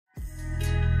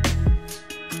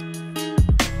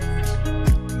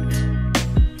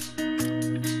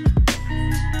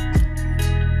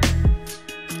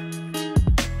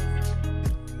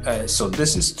so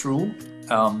this is true.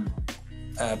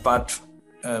 But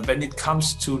when it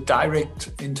comes to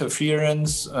direct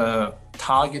interference,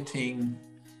 targeting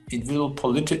individual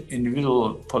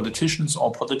politicians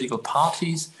or political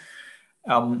parties,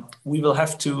 we will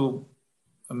have to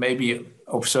maybe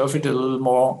observe it a little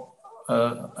more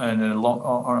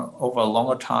over a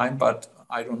longer time. But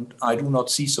I do not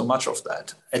see so much of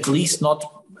that. At least not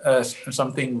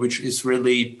something which is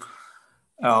really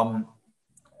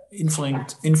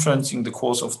influencing the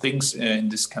course of things in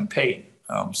this campaign.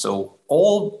 So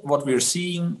all what we're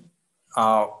seeing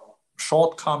are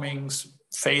shortcomings,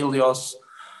 failures,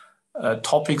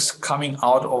 topics coming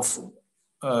out of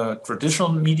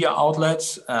traditional media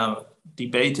outlets,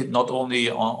 debated not only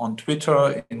on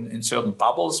Twitter in certain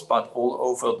bubbles, but all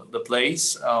over the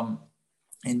place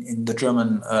in the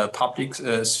German public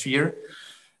sphere.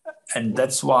 And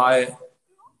that's why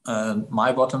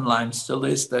my bottom line still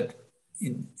is that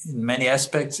in many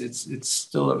aspects, it's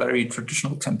still a very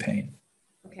traditional campaign.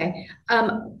 Okay.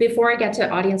 Before I get to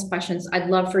audience questions, I'd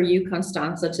love for you,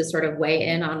 Constanze, to sort of weigh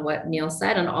in on what Nils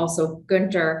said, and also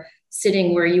Günter,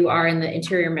 sitting where you are in the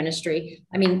Interior Ministry.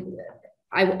 I mean,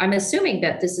 I'm assuming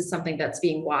that this is something that's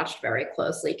being watched very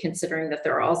closely, considering that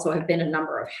there also have been a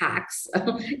number of hacks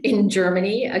in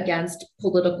Germany against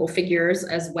political figures,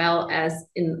 as well as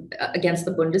against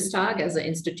the Bundestag as an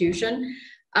institution.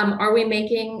 Are we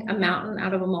making a mountain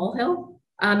out of a molehill?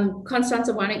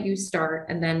 Constanze, why don't you start,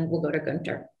 and then we'll go to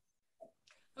Günter.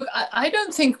 Look, I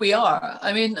don't think we are.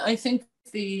 I mean, I think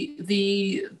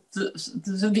the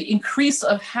increase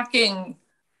of hacking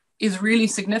is really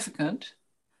significant,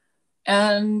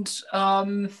 and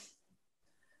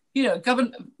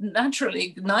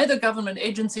naturally, neither government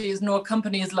agencies nor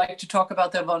companies like to talk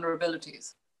about their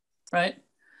vulnerabilities, right?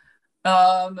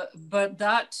 But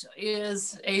that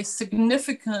is a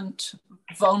significant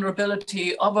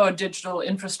vulnerability of our digital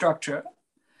infrastructure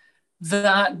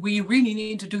that we really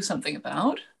need to do something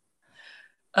about,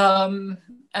 and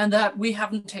that we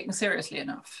haven't taken seriously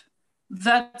enough.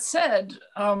 That said,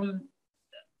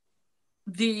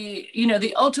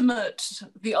 the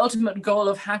ultimate goal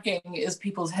of hacking is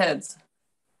people's heads,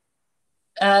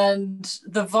 and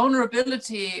the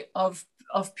vulnerability of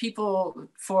people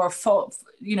for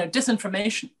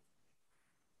disinformation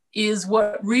is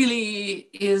what really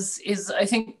is I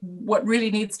think what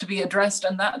really needs to be addressed,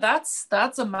 and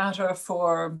that's a matter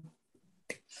for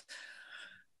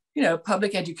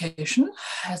public education.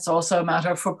 It's also a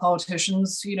matter for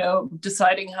politicians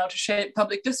deciding how to shape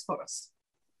public discourse.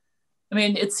 I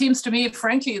mean, it seems to me,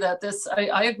 frankly, that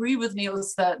I agree with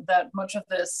Nils that much of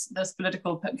this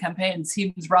political campaign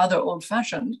seems rather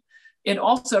old-fashioned. It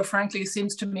also, frankly,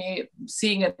 seems to me,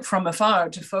 seeing it from afar,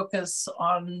 to focus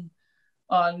on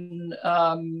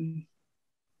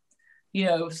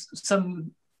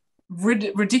some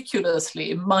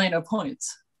ridiculously minor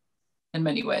points in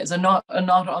many ways, and not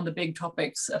on the big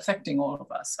topics affecting all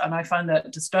of us. And I find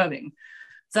that disturbing.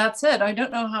 That said, I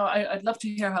don't know how, I'd love to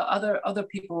hear how other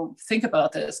people think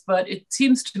about this, but it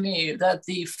seems to me that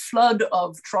the flood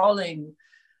of trolling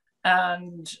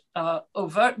and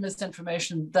overt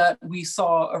misinformation that we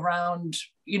saw around,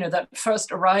 that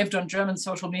first arrived on German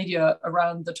social media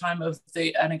around the time of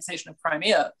the annexation of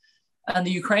Crimea and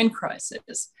the Ukraine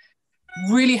crisis,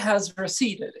 really has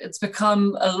receded. It's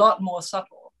become a lot more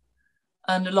subtle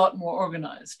and a lot more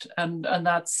organized, and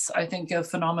that's, I think, a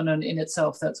phenomenon in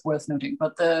itself that's worth noting.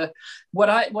 But what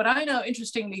I now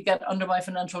interestingly get under my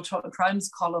financial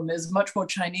crimes column is much more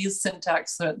Chinese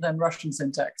syntax than Russian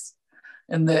syntax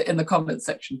in the comments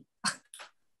section.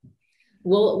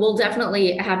 We'll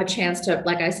definitely have a chance to,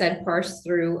 like I said, parse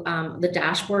through the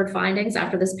dashboard findings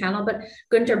after this panel. But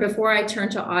Günter, before I turn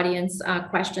to audience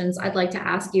questions, I'd like to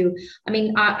ask you, I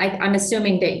mean, I'm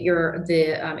assuming that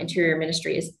the Interior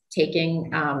Ministry is taking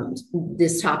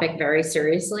this topic very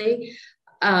seriously.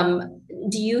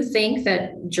 Do you think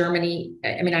that Germany,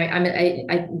 I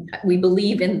mean, we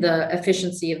believe in the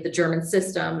efficiency of the German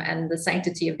system and the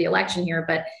sanctity of the election here,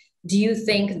 but do you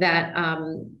think that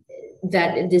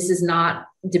that this is not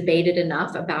debated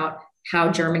enough about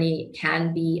how Germany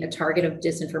can be a target of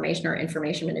disinformation or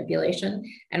information manipulation?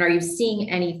 And are you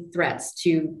seeing any threats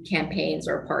to campaigns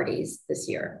or parties this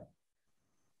year?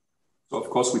 So of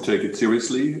course we take it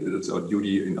seriously. It's our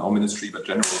duty in our ministry, but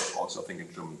generally also I think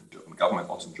in German government,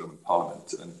 also in German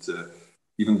parliament. And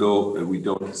even though we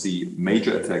don't see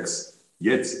major attacks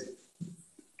yet,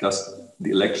 just the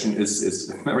election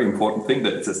is a very important thing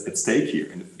that is at stake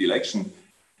here. And if the election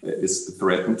is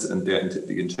threatened and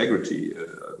the integrity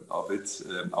of it,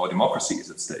 our democracy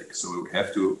is at stake. So we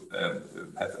have to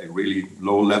have a really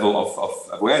low level of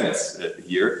awareness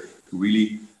here to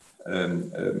really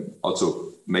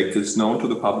also make this known to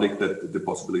the public that the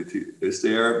possibility is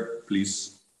there.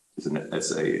 Please,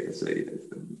 as a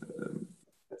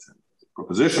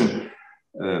proposition,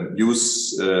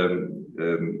 use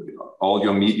all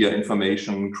your media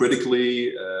information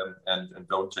critically and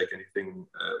don't take anything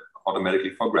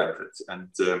automatically for granted. And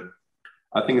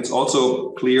I think it's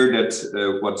also clear that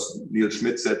what Nils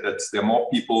Schmid said, that there are more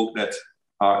people that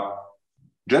are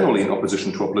generally in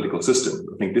opposition to a political system.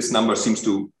 I think this number seems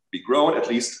to be grown, at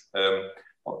least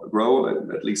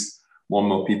more and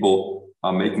more people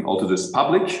are making also this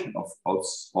public,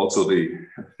 also the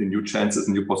new chances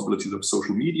and new possibilities of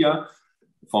social media.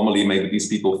 Formerly, maybe these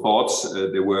people thought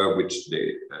they were, which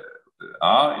they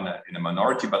are in a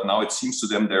minority, but now it seems to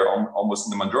them they're almost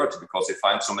in the majority because they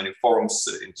find so many forums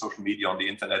in social media, on the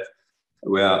internet,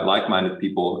 where like-minded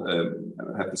people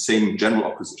have the same general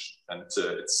opposition. And it's,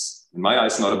 in my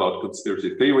eyes, not about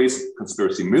conspiracy theories,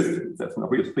 conspiracy myth. There's no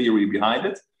real theory behind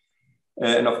it.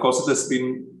 And of course, it has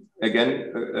been, again,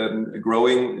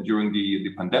 growing during the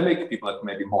pandemic. People had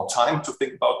maybe more time to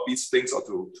think about these things or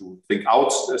to think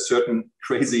out a certain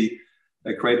crazy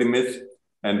myth,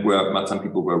 and where some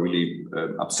people were really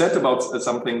upset about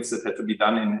some things that had to be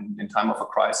done in time of a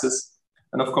crisis.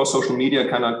 And of course, social media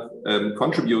kind of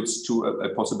contributes to a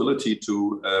possibility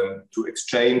to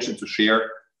exchange and to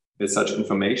share such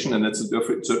information. And that's a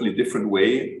certainly different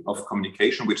way of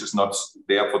communication, which is not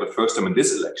there for the first time in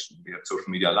this election. We had social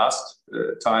media last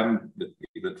time, the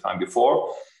time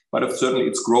before, but certainly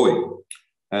it's growing.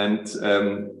 And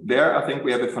there, I think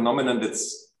we have a phenomenon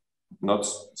that's not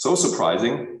so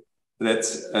surprising, that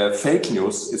fake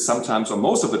news is sometimes, or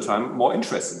most of the time, more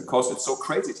interesting because it's so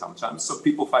crazy sometimes. So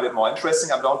people find it more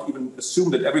interesting. I don't even assume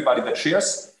that everybody that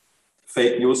shares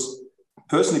fake news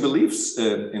personally believes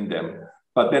in them.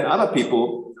 But then other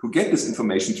people who get this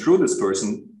information through this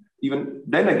person, even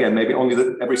then again, maybe only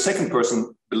every second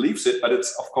person believes it, but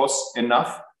it's of course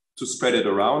enough to spread it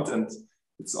around. And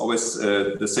it's always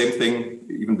the same thing,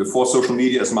 even before social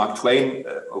media, as Mark Twain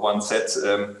once said,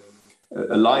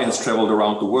 a lie has traveled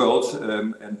around the world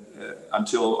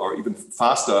until, or even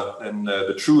faster than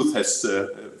the truth has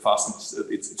fastened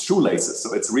its shoelaces.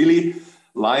 So it's really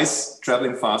lies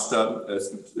traveling faster,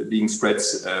 being spread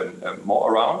more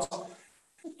around.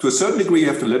 To a certain degree, you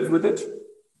have to live with it.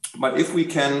 But if we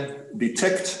can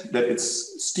detect that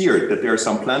it's steered, that there is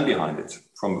some plan behind it,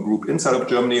 from a group inside of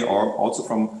Germany or also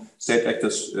from state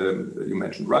actors, you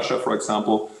mentioned Russia, for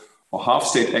example, or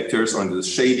half-state actors, or in this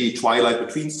shady twilight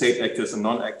between state actors and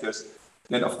non-actors,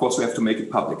 then of course we have to make it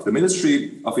public. The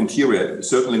Ministry of Interior is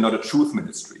certainly not a truth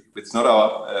ministry. It's not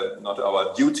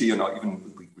our duty, and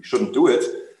even we shouldn't do it,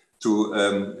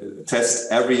 to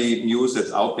test every news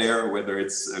that's out there, whether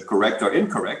it's correct or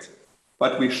incorrect.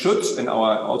 But we should, in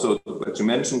our, also as you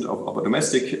mentioned, of a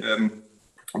domestic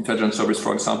intelligence service,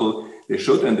 for example, they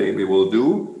should, and we will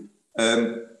do,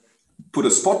 put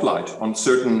a spotlight on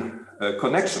certain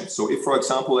connections. So if, for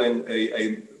example,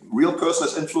 a real person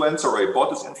is influencer or a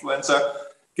bot is influencer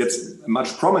gets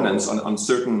much prominence on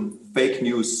certain fake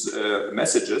news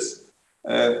messages,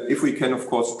 if we can, of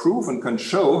course, prove and can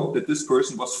show that this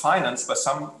person was financed by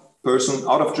some person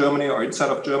out of Germany or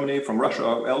inside of Germany, from Russia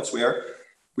or elsewhere,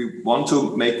 we want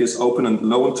to make this open and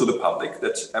known to the public,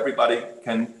 that everybody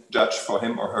can judge for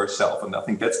him or herself. And I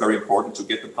think that's very important, to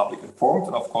get the public informed.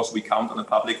 And of course, we count on the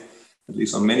public, at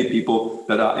least on many people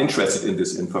that are interested in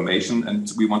this information,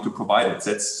 and we want to provide it.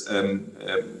 That's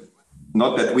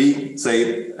not that we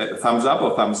say thumbs up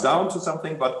or thumbs down to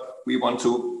something, but we want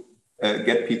to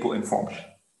get people informed.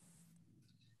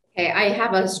 Okay, I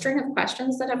have a string of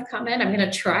questions that have come in. I'm going to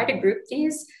try to group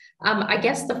these. I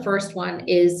guess the first one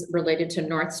is related to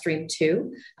Nord Stream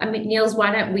 2. I mean, Nils,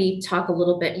 why don't we talk a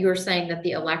little bit? You were saying that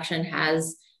the election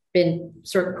has been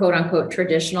sort of quote unquote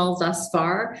traditional thus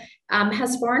far.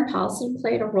 Has foreign policy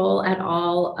played a role at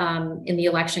all in the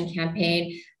election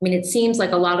campaign? I mean, it seems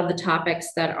like a lot of the topics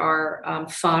that are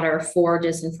fodder for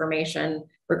disinformation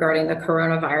regarding the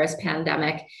coronavirus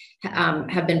pandemic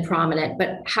have been prominent,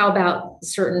 but how about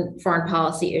certain foreign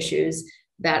policy issues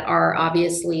that are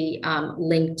obviously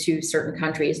linked to certain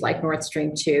countries like Nord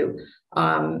Stream 2?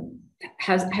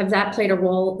 Have that played a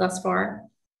role thus far?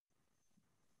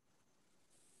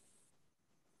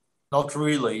 Not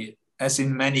really. As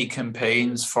in many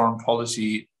campaigns, foreign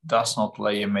policy does not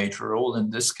play a major role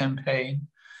in this campaign.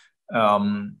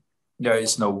 There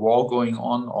is no war going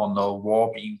on, or no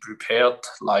war being prepared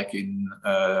like in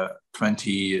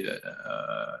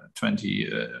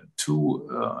 2002,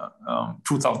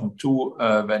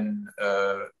 when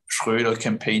Schröder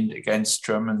campaigned against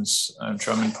German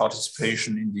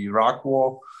participation in the Iraq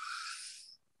War.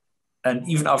 And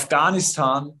even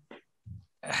Afghanistan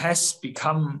has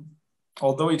become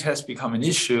although it has become an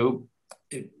issue,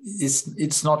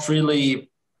 it's not really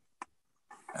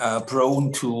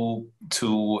prone to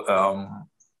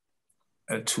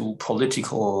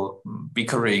political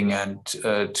bickering and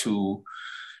to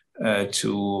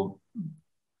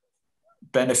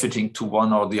benefiting to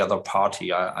one or the other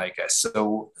party, I guess.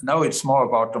 So now it's more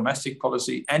about domestic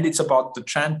policy, and it's about the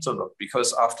chancellor,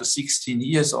 because after 16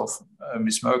 years of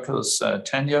Ms. Merkel's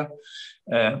tenure,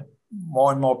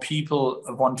 more and more people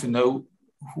want to know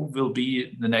who will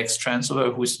be the next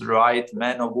chancellor, who is the right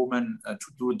man or woman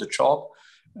to do the job.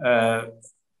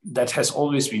 That has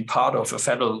always been part of a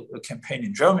federal campaign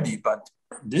in Germany, but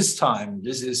this time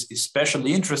this is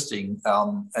especially interesting.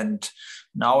 And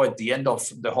now at the end of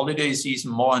the holiday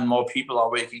season, more and more people are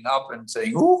waking up and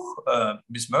saying,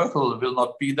 Ms. Merkel will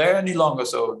not be there any longer.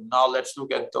 So now let's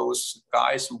look at those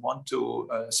guys who want to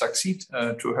succeed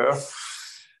to her.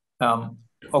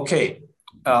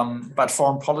 But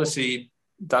foreign policy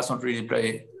does not really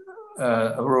play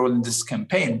a role in this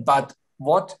campaign. But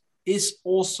what is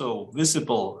also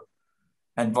visible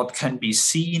and what can be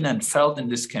seen and felt in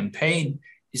this campaign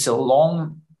is a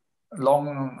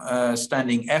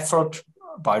long-standing effort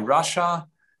by Russia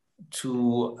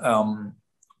to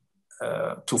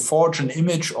forge an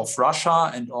image of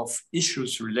Russia and of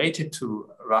issues related to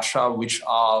Russia, which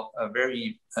are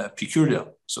very peculiar,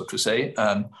 so to say.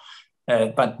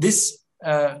 But this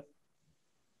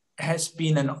has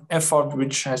been an effort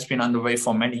which has been underway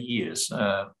for many years.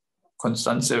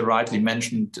 Constanze rightly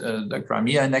mentioned the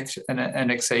Crimea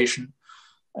annexation.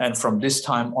 And from this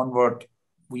time onward,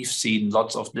 we've seen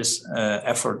lots of these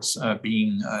efforts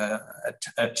being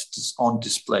on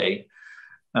display.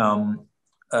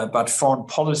 But foreign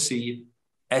policy,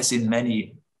 as in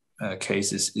many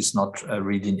cases, is not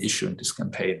really an issue in this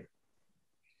campaign.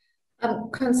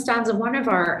 Constanze, one of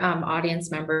our audience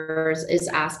members is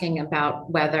asking about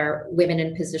whether women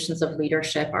in positions of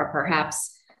leadership are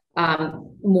perhaps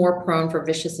more prone for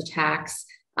vicious attacks.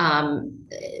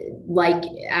 Like,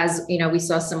 as you know, we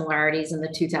saw similarities in the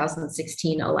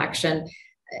 2016 election.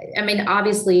 I mean,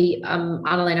 obviously,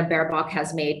 Annalena Baerbock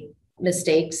has made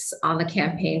mistakes on the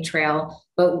campaign trail,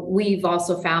 but we've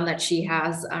also found that she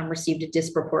has received a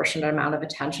disproportionate amount of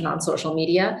attention on social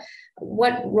media.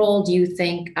 What role do you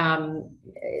think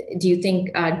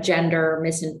gender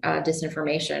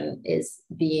disinformation is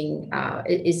being?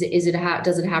 Does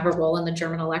it have a role in the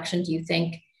German election? Do you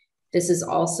think this is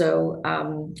also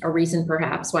a reason,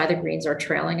 perhaps, why the Greens are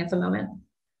trailing at the moment?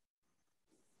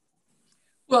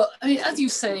 Well, I mean, as you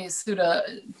say, Sudha,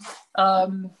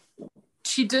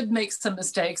 she did make some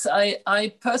mistakes.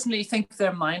 I personally think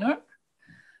they're minor.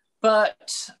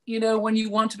 But, you know, when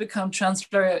you want to become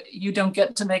chancellor, you don't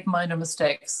get to make minor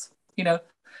mistakes. You know,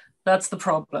 that's the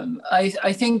problem.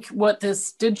 I think what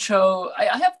this did show,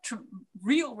 I have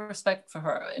real respect for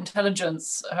her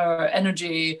intelligence, her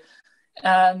energy,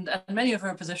 and many of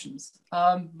her positions.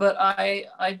 But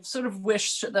I sort of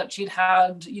wish that she'd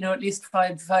had, you know, at least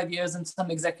five years in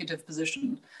some executive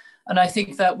position. And I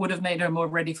think that would have made her more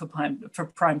ready for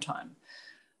prime time.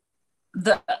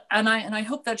 And I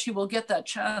hope that she will get that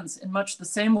chance in much the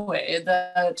same way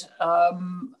that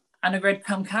Annegret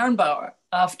Kramp-Karrenbauer,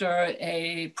 after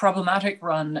a problematic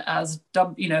run as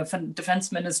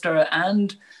defense minister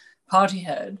and party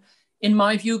head, in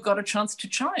my view, got a chance to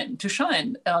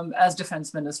shine as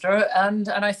defense minister, and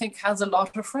I think has a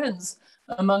lot of friends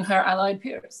among her allied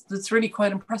peers. That's really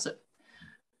quite impressive.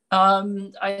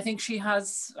 I think she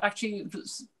has actually.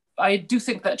 I do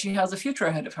think that she has a future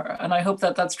ahead of her, and I hope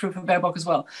that that's true for Baerbock as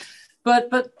well.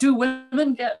 But do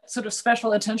women get sort of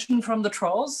special attention from the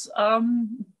trolls?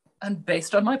 And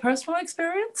based on my personal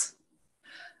experience,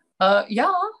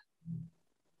 yeah,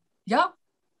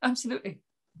 absolutely,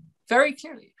 very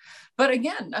clearly. But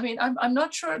again, I mean, I'm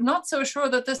not so sure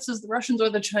that this is the Russians or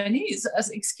the Chinese.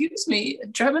 As excuse me,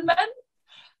 German men.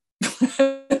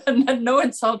 And no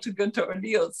insult to Günter or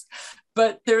Nils,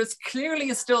 but there's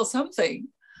clearly still something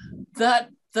that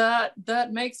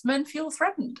makes men feel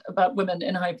threatened about women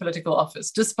in high political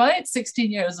office, despite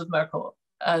 16 years of Merkel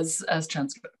as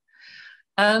chancellor.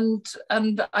 And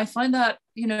I find that,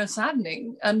 you know,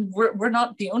 saddening. And we're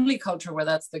not the only culture where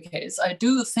that's the case. I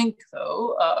do think,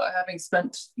 though, having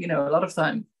spent, you know, a lot of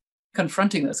time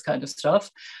confronting this kind of stuff,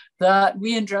 that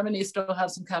we in Germany still have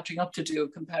some catching up to do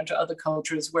compared to other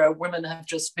cultures where women have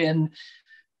just been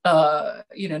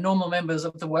you know, normal members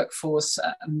of the workforce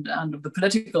and of the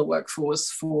political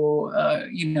workforce for,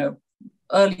 you know,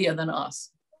 earlier than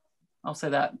us. I'll say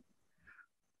that.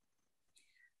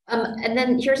 And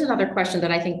then here's another question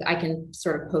that I think I can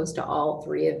sort of pose to all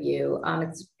three of you.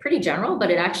 It's pretty general,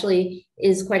 but it actually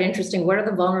is quite interesting. What are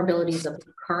the vulnerabilities of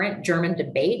the current German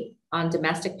debate on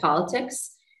domestic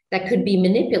politics that could be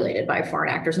manipulated by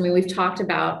foreign actors? I mean, we've talked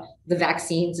about the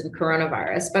vaccines and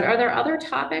coronavirus, but are there other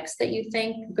topics that you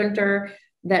think, Günter,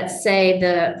 that say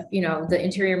the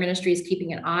Interior Ministry is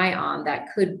keeping an eye on that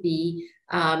could be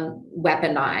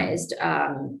weaponized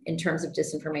in terms of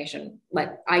disinformation,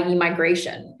 like i.e.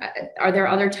 migration? Are there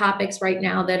other topics right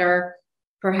now that are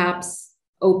perhaps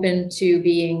open to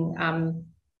being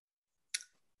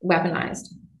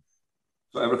weaponized?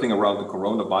 So everything around the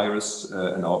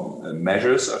coronavirus and our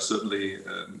measures are certainly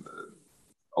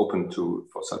open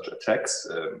for such attacks.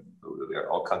 There are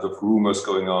all kinds of rumors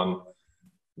going on,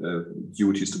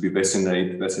 duties to be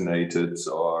vaccinated,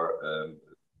 or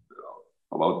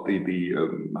about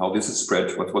how this is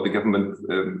spread, what the government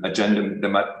agenda,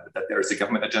 that there is a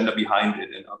government agenda behind it,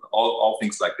 and all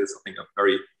things like this. I think are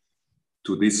very,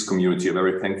 to this community, a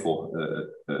very thankful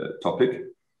topic.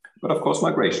 But of course,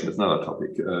 migration is another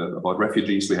topic. About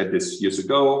refugees, we had this years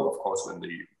ago, of course, when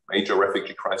the major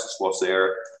refugee crisis was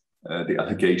there. The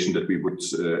allegation that we would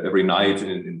every night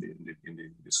in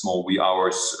the small wee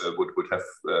hours would have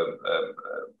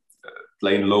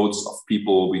plane loads of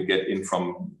people we get in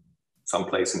from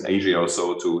someplace in Asia or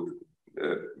so to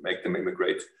make them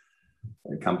immigrate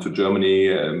and come to Germany.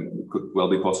 Could well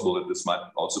be possible that this might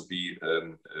also be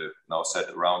now set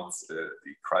around the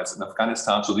crisis in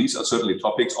Afghanistan. So these are certainly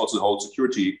topics, also the whole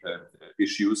security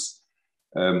issues,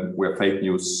 where fake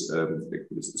news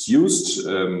is used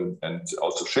and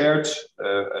also shared.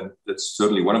 And that's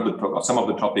certainly some of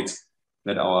the topics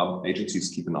that our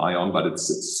agencies keep an eye on, but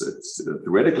it's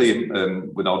theoretically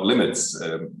without limits.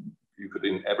 You could,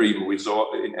 in every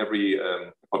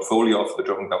portfolio of the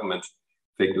German government,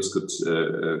 fake news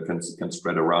can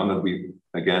spread around, and we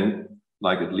again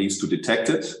like at least to detect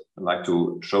it, and like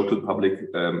to show to the public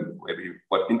maybe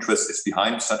what interest is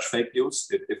behind such fake news.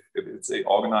 If it's a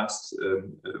organized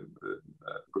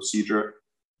procedure,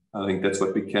 I think that's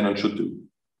what we can and should do.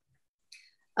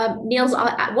 Nils,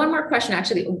 one more question,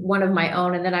 actually, one of my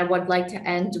own, and then I would like to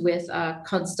end with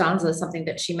Constanze, something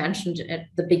that she mentioned at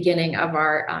the beginning of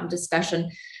our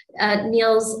discussion.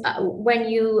 Nils, when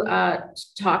you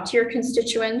talk to your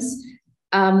constituents,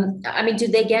 I mean, do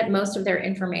they get most of their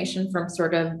information from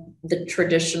sort of the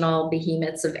traditional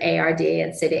behemoths of ARD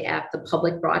and CDF, the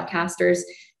public broadcasters?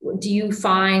 Do you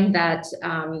find that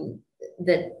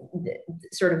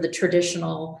sort of the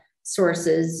traditional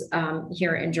sources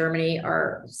here in Germany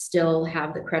still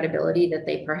have the credibility that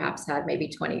they perhaps had maybe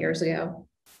 20 years ago?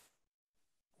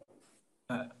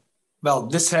 Well,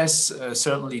 this has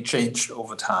certainly changed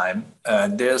over time.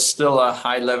 There's still a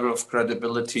high level of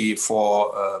credibility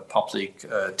for public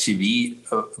TV,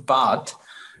 but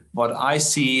what I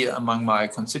see among my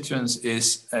constituents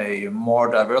is a more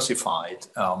diversified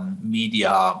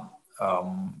media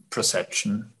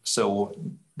perception. So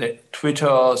the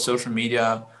Twitter, social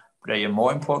media play a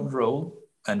more important role,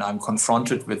 and I'm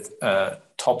confronted with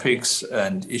topics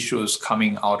and issues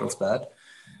coming out of that.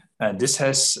 And this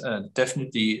has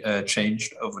definitely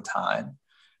changed over time.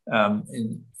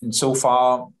 In so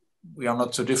far, we are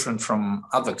not so different from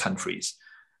other countries.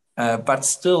 But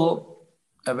still,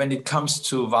 when it comes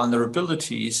to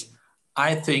vulnerabilities,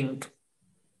 I think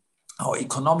our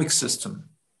economic system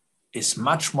is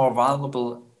much more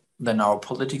vulnerable than our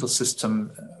political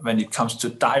system when it comes to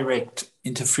direct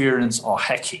interference or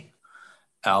hacking.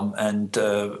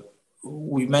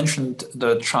 We mentioned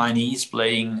the Chinese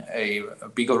playing a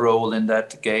bigger role in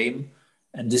that game.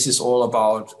 And this is all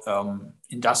about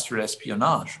industrial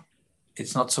espionage.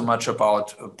 It's not so much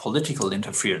about political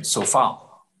interference so far.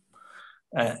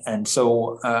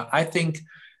 So I think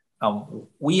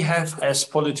we have, as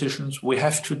politicians, we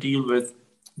have to deal with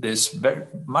this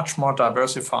much more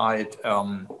diversified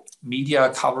media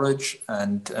coverage,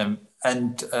 and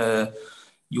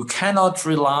you cannot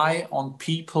rely on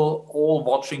people all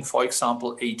watching, for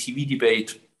example, a TV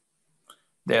debate.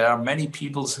 There are many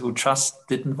people who just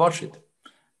didn't watch it.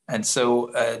 And so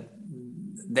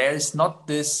there is not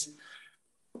this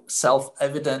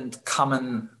self-evident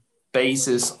common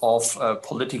basis of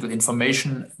political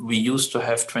information we used to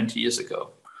have 20 years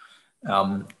ago.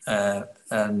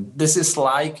 And this is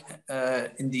like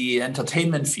in the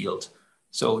entertainment field.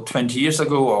 So 20 years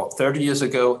ago or 30 years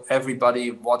ago,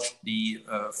 everybody watched the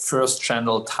first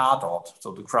channel Tatort,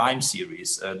 so the crime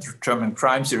series, the German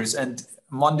crime series. And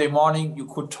Monday morning, you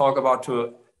could talk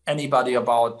to anybody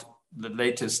about the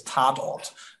latest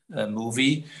Tatort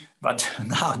movie, but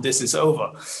now this is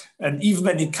over. And even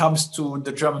when it comes to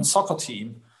the German soccer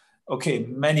team, okay,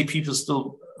 many people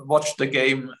still watch the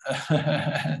game,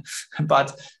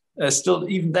 but still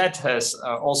even that has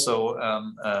also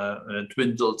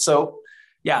dwindled. So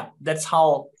yeah, that's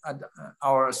how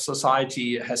our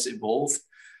society has evolved.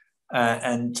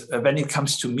 And when it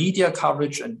comes to media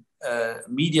coverage and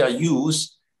media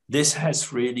use, this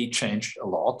has really changed a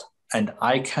lot. And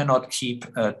I cannot keep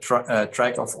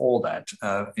track of all that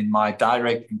in my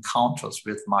direct encounters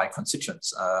with my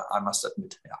constituents, I must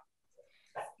admit. Yeah.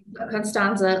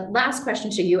 Constanze, last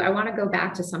question to you. I want to go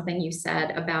back to something you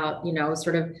said about,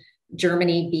 sort of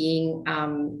Germany being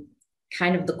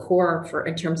kind of the core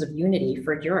in terms of unity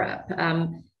for Europe.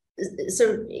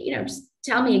 So, just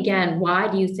tell me again, why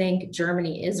do you think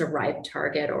Germany is a ripe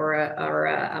target or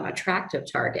an attractive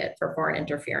target for foreign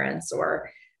interference or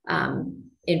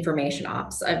information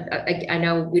ops? I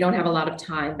know we don't have a lot of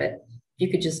time, but if you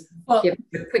could just give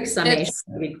a quick summation,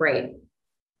 that would be great.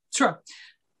 Sure.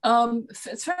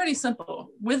 It's fairly simple.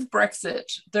 With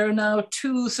Brexit, there are now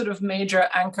two sort of major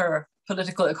anchor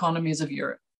political economies of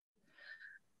Europe,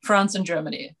 France and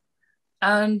Germany.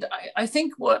 And I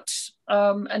think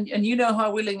and you know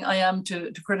how willing I am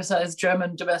to criticize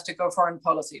German domestic or foreign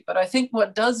policy, but I think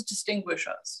what does distinguish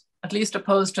us, at least as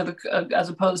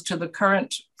opposed to the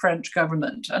current French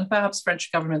government and perhaps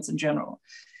French governments in general,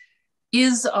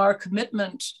 is our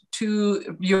commitment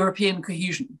to European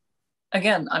cohesion.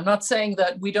 Again, I'm not saying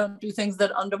that we don't do things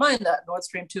that undermine that. Nord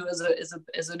Stream 2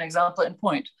 is an example in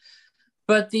point.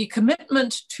 But the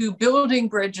commitment to building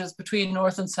bridges between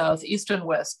North and South, East and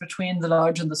West, between the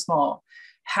large and the small,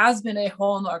 has been a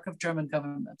hallmark of German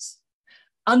governments.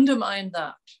 Undermine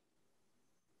that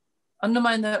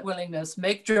willingness,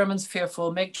 make Germans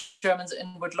fearful, make Germans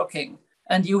inward looking,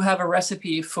 and you have a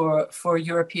recipe for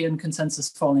European consensus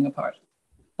falling apart.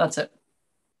 That's it.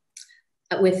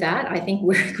 With that, I think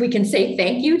we can say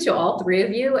thank you to all three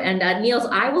of you. And Nils,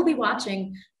 I will be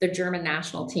watching the German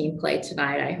national team play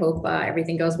tonight. I hope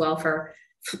everything goes well for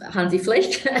Hansi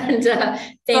Flick. And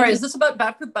sorry, is this about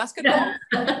basketball?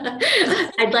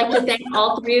 I'd like to thank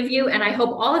all three of you, and I hope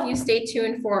all of you stay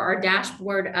tuned for our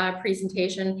dashboard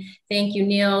presentation. Thank you,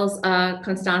 Nils,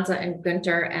 Constanze, and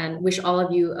Günter, and wish all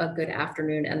of you a good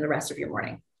afternoon and the rest of your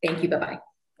morning. Thank you. Bye-bye.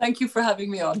 Thank you for having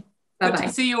me on. Bye-bye. Good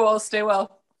to see you all. Stay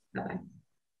well. Bye-bye.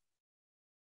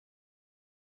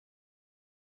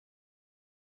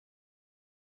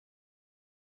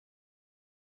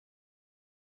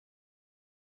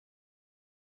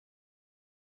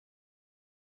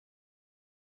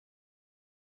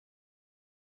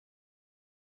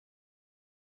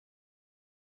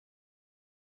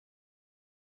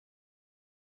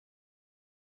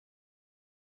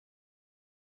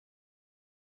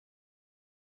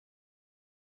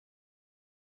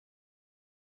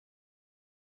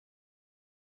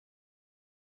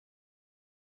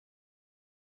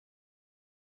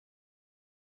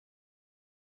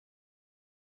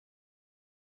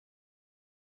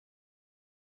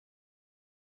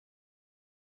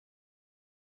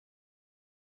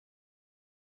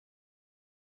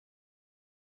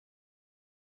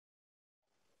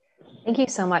 Thank you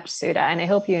so much, Sudha, and I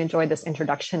hope you enjoyed this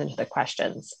introduction into the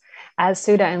questions. As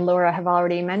Sudha and Laura have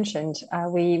already mentioned,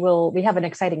 we have an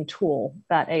exciting tool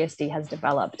that ASD has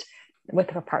developed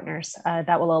with our partners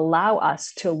that will allow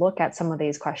us to look at some of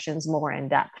these questions more in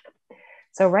depth.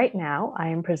 So right now, I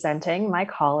am presenting my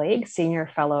colleague, Senior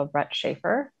Fellow Bret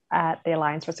Schafer at the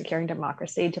Alliance for Securing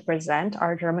Democracy, to present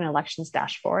our German elections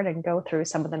dashboard and go through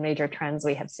some of the major trends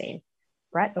we have seen.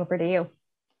 Bret, over to you.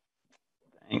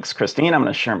 Thanks, Kristine. I'm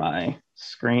going to share my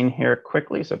screen here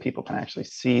quickly so people can actually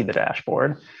see the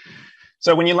dashboard.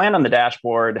 So when you land on the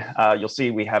dashboard, you'll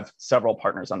see we have several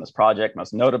partners on this project,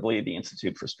 most notably the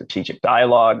Institute for Strategic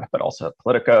Dialogue, but also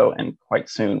Politico, and quite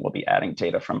soon we'll be adding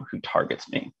data from Who Targets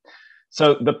Me.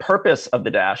 So the purpose of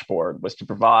the dashboard was to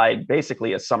provide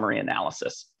basically a summary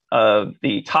analysis of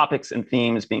the topics and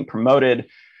themes being promoted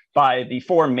by the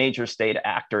four major state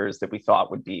actors that we thought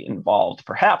would be involved,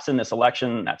 perhaps in this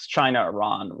election. That's China,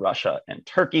 Iran, Russia, and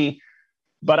Turkey.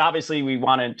 But obviously, we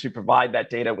wanted to provide that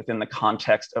data within the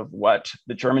context of what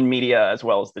the German media, as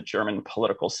well as the German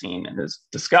political scene, is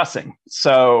discussing.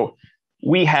 So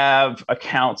we have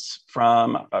accounts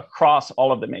from across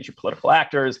all of the major political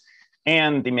actors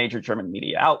and the major German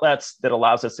media outlets that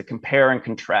allows us to compare and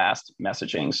contrast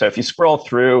messaging. So if you scroll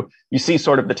through, you see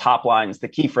sort of the top lines, the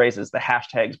key phrases, the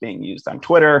hashtags being used on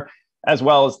Twitter, as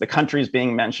well as the countries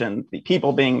being mentioned, the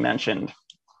people being mentioned.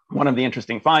 One of the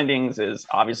interesting findings is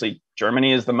obviously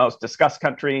Germany is the most discussed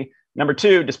country. Number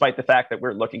two, despite the fact that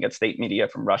we're looking at state media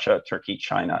from Russia, Turkey,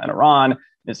 China, and Iran,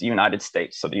 is the United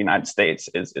States. So the United States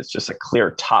is just a clear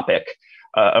topic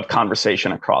of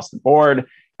conversation across the board.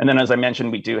 And then, as I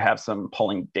mentioned, we do have some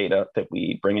polling data that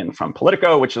we bring in from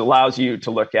Politico, which allows you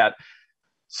to look at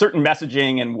certain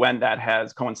messaging and when that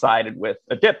has coincided with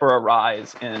a dip or a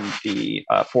rise in the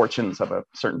fortunes of a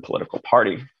certain political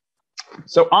party.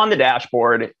 So on the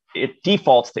dashboard, it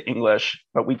defaults to English,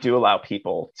 but we do allow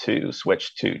people to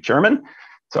switch to German.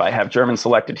 So I have German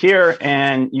selected here,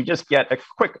 and you just get a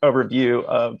quick overview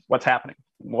of what's happening.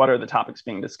 What are the topics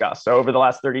being discussed? So over the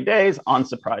last 30 days,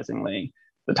 unsurprisingly,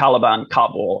 the Taliban,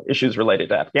 Kabul, issues related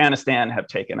to Afghanistan have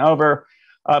taken over.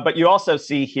 But you also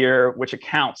see here which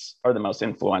accounts are the most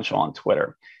influential on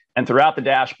Twitter. And throughout the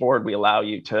dashboard, we allow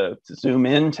you to zoom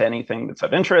in to anything that's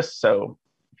of interest. So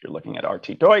if you're looking at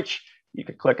RT Deutsch, you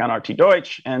could click on RT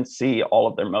Deutsch and see all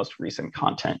of their most recent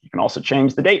content. You can also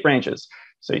change the date ranges.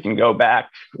 So you can go back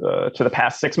to the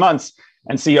past 6 months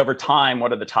and see over time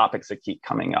what are the topics that keep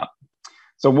coming up.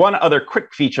 So one other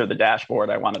quick feature of the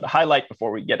dashboard I wanted to highlight before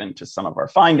we get into some of our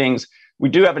findings, we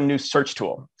do have a new search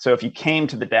tool. So if you came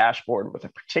to the dashboard with a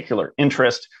particular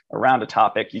interest around a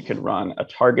topic, you could run a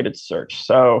targeted search.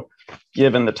 So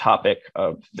given the topic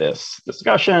of this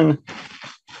discussion,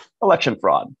 election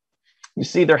fraud, you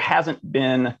see there hasn't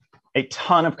been a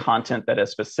ton of content that has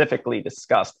specifically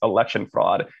discussed election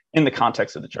fraud in the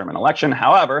context of the German election.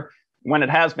 However, when it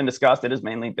has been discussed, it has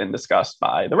mainly been discussed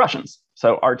by the Russians.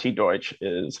 So RT Deutsch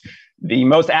is the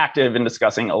most active in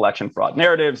discussing election fraud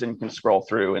narratives, and you can scroll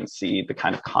through and see the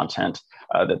kind of content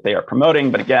that they are promoting.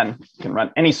 But again, you can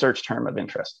run any search term of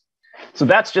interest. So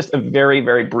that's just a very,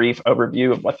 very brief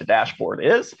overview of what the dashboard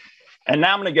is. And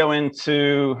now I'm going to go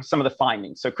into some of the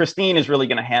findings. So Kristine is really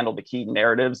going to handle the key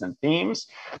narratives and themes.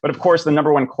 But of course, the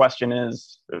number one question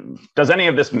is, does any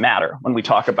of this matter when we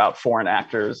talk about foreign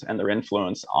actors and their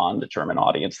influence on the German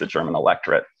audience, the German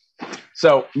electorate?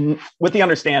 So with the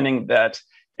understanding that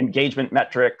engagement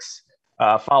metrics,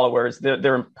 followers,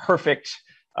 they're imperfect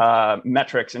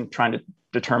metrics in trying to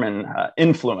determine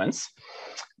influence.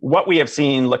 What we have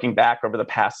seen looking back over the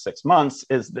past 6 months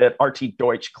is that RT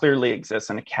Deutsch clearly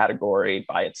exists in a category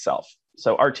by itself.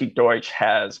 So RT Deutsch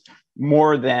has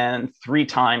more than 3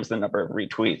 times the number of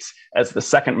retweets as the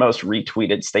second most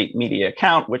retweeted state media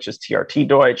account, which is TRT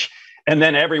Deutsch. And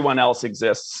then everyone else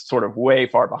exists sort of way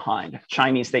far behind.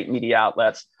 Chinese state media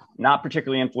outlets, not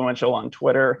particularly influential on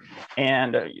Twitter.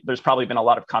 And there's probably been a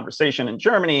lot of conversation in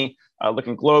Germany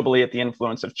looking globally at the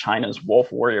influence of China's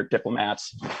wolf warrior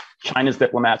diplomats. China's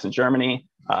diplomats in Germany,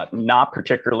 not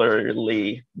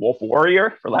particularly wolf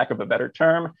warrior, for lack of a better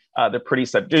term. They're pretty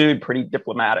subdued, pretty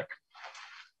diplomatic.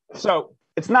 So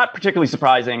it's not particularly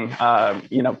surprising,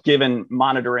 given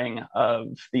monitoring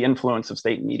of the influence of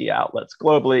state media outlets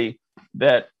globally,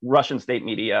 that Russian state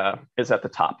media is at the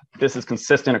top. This is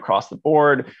consistent across the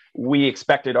board. We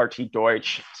expected RT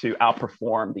Deutsch to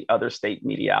outperform the other state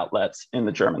media outlets in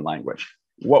the German language.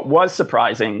 What was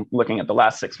surprising, looking at the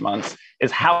last 6 months,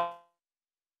 is how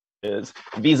it is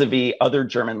vis-a-vis other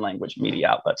German language media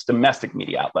outlets, domestic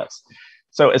media outlets.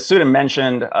 So as Sudha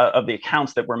mentioned, of the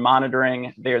accounts that we're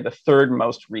monitoring, they're the third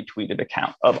most retweeted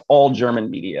account of all German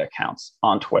media accounts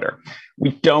on Twitter.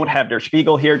 We don't have Der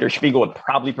Spiegel here. Der Spiegel would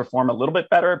probably perform a little bit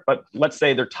better, but let's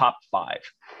say they're top 5.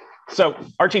 So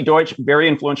RT Deutsch, very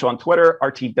influential on Twitter.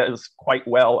 RT does quite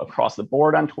well across the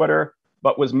board on Twitter.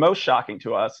 But what's most shocking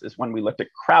to us is when we looked at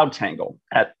CrowdTangle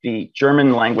at the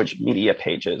German language media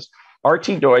pages.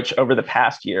 RT Deutsch over the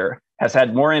past year has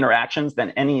had more interactions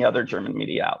than any other German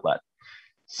media outlet.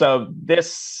 So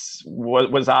this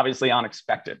was obviously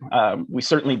unexpected. We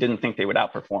certainly didn't think they would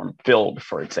outperform Bild,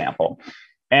 for example.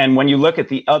 And when you look at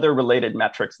the other related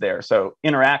metrics there, so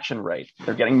interaction rate,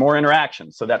 they're getting more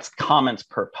interactions. So that's comments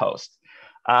per post.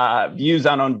 Views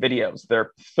on own videos,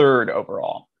 they're third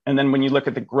overall. And then when you look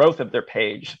at the growth of their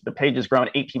page, the page has grown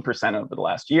 18% over the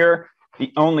last year.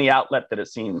 The only outlet that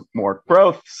has seen more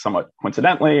growth, somewhat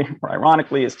coincidentally or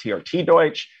ironically, is TRT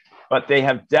Deutsch. But they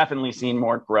have definitely seen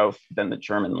more growth than the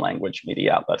German language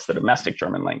media outlets, the domestic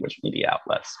German language media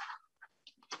outlets.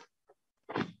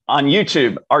 On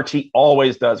YouTube, RT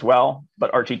always does well,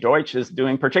 but RT Deutsch is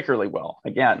doing particularly well.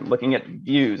 Again, looking at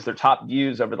views, their top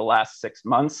views over the last 6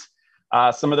 months,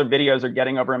 some of their videos are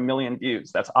getting over 1 million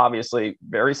views. That's obviously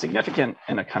very significant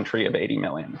in a country of 80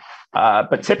 million.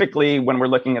 But typically, when we're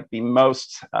looking at the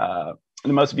most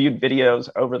viewed videos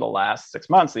over the last 6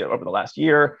 months, over the last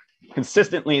year,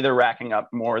 consistently, they're racking up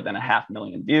more than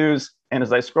 500,000 views. And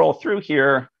as I scroll through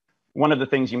here, one of the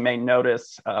things you may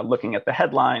notice looking at the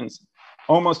headlines,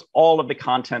 almost all of the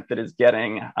content that is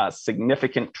getting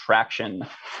significant traction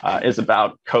is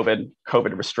about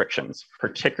COVID restrictions,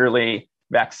 particularly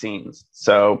vaccines.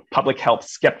 So public health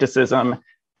skepticism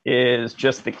is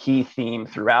just the key theme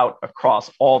throughout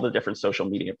across all the different social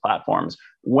media platforms.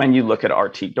 When you look at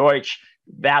RT Deutsch,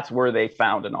 that's where they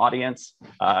found an audience.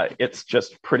 It's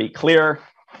just pretty clear.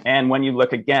 And when you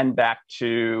look again back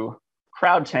to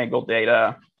CrowdTangle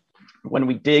data, when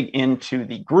we dig into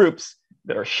the groups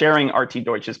that are sharing RT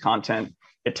Deutsch's content,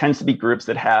 it tends to be groups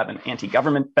that have an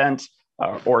anti-government bent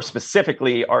or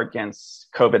specifically are against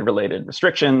COVID-related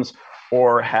restrictions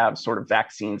or have sort of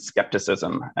vaccine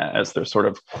skepticism as their sort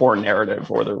of core narrative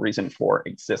or the reason for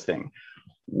existing.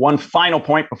 One final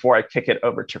point before I kick it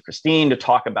over to Kristine to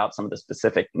talk about some of the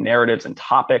specific narratives and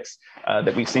topics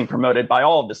that we've seen promoted by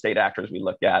all of the state actors we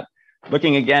look at.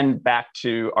 Looking again back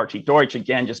to RT Deutsch,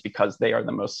 again, just because they are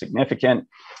the most significant.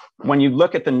 When you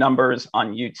look at the numbers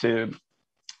on YouTube,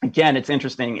 again, it's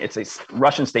interesting. It's a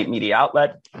Russian state media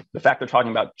outlet. The fact they're talking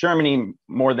about Germany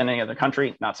more than any other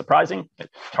country, not surprising.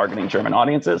 It's targeting German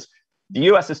audiences. The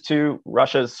US is 2,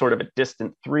 Russia's sort of a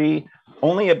distant 3.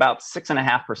 Only about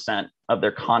 6.5% of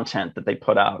their content that they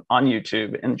put out on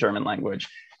YouTube in German language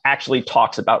actually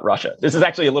talks about Russia. This is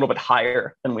actually a little bit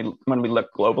higher than when we look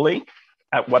globally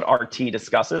at what RT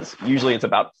discusses. Usually it's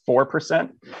about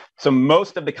 4%. So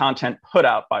most of the content put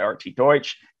out by RT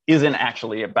Deutsch isn't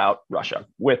actually about Russia,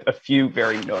 with a few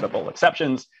very notable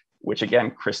exceptions, which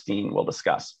again, Kristine will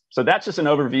discuss. So that's just an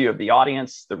overview of the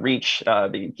audience, the reach,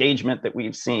 the engagement that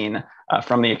we've seen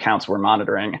from the accounts we're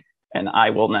monitoring. And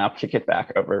I will now kick it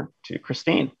back over to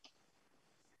Kristine.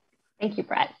 Thank you,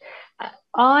 Bret.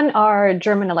 On our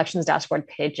German elections dashboard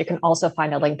page, you can also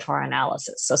find a link to our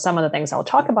analysis. So some of the things I'll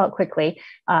talk about quickly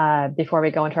before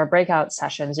we go into our breakout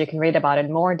sessions, you can read about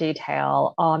in more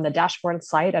detail on the dashboard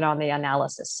site and on the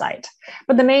analysis site.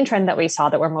 But the main trend that we saw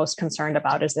that we're most concerned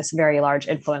about is this very large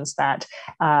influence that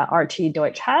RT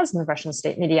Deutsch has in the Russian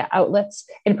state media outlets,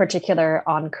 in particular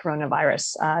on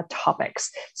coronavirus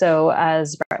topics. So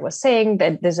as Bret was saying,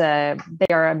 they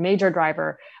are a major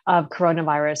driver of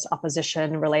coronavirus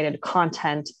opposition-related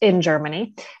content in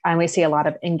Germany, and we see a lot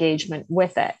of engagement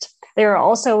with it. They are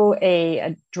also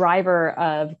a driver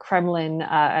of Kremlin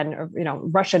and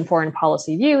Russian foreign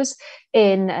policy views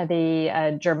in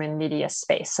the German media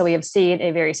space. So we have seen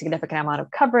a very significant amount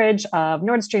of coverage of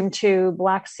Nord Stream 2,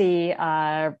 Black Sea,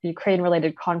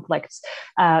 Ukraine-related conflicts,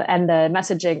 and the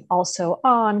messaging also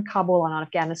on Kabul, on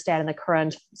Afghanistan, and the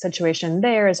current situation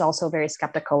there is also very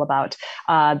skeptical about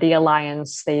the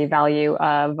alliance, the value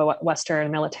of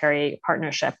Western military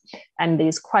partnership, and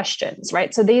these questions,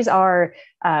 right? So these are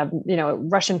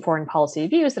Russian foreign policy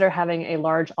views that are having a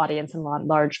large audience and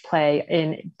large play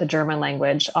in the German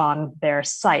language on their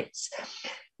sites.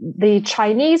 The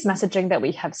Chinese messaging that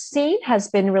we have seen has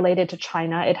been related to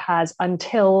China. It has,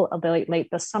 until late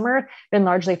this summer, been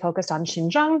largely focused on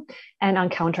Xinjiang and on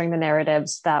countering the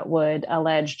narratives that would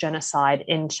allege genocide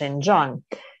in Xinjiang.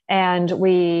 And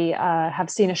we have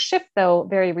seen a shift, though,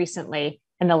 very recently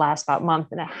in the last about month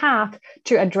and a half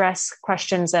to address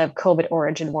questions of COVID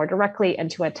origin more directly and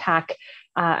to attack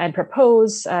and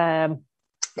propose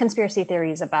conspiracy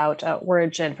theories about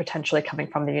origin potentially coming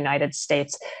from the United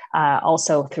States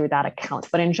also through that account.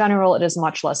 But in general, it is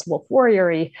much less wolf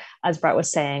warrior-y, as Bret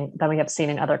was saying, than we have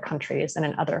seen in other countries and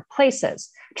in other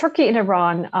places. Turkey and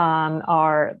Iran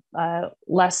are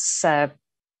less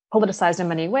politicized in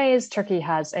many ways. Turkey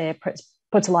has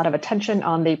puts a lot of attention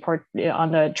on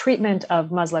the treatment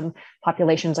of Muslim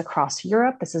populations across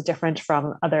Europe. This is different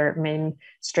from other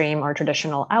mainstream or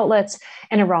traditional outlets.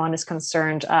 And Iran is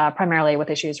concerned primarily with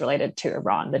issues related to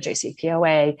Iran, the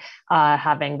JCPOA,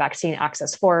 having vaccine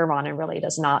access for Iran, and really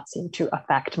does not seem to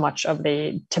affect much of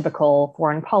the typical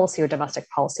foreign policy or domestic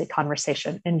policy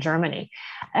conversation in Germany.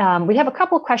 We have a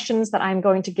couple of questions that I'm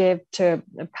going to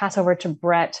pass over to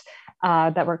Bret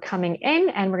that were coming in,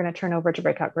 and we're going to turn over to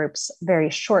breakout groups very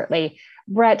shortly.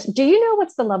 Bret, do you know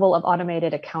what's the level of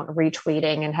automated account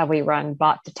retweeting, and have we run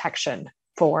bot detection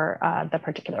for the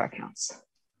particular accounts?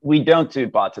 We don't do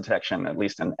bot detection, at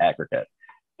least in aggregate.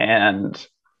 And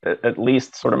at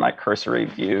least sort of my cursory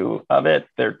view of it,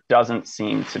 there doesn't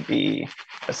seem to be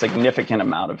a significant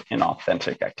amount of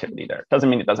inauthentic activity there. It doesn't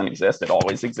mean it doesn't exist. It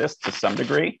always exists to some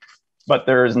degree, but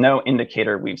there is no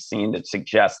indicator we've seen that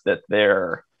suggests that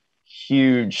their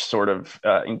huge sort of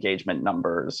engagement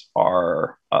numbers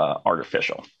are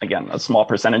artificial. Again, a small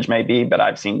percentage may be, but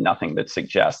I've seen nothing that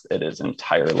suggests it is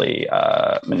entirely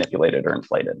manipulated or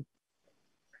inflated.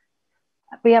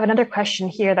 We have another question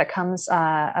here that comes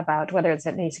about whether there's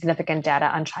any significant data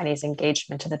on Chinese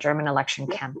engagement in the German election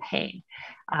campaign.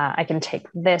 I can take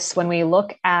this. When we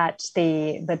look at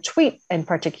the tweet in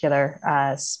particular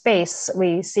space,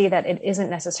 we see that it isn't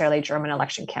necessarily German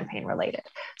election campaign related.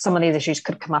 Some of these issues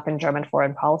could come up in German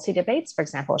foreign policy debates, for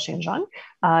example, Xinjiang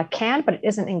but it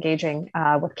isn't engaging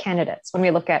with candidates. When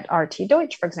we look at RT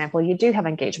Deutsch, for example, you do have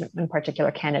engagement in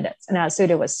particular candidates. And as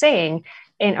Sudha was saying,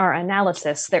 in our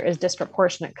analysis, there is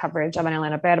disproportionate coverage of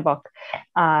Annalena Baerbock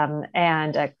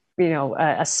and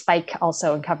a spike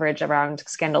also in coverage around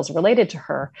scandals related to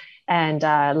her. And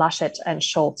Laschet and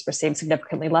Scholz received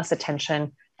significantly less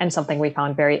attention. And something we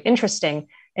found very interesting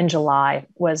in July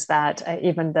was that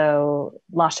even though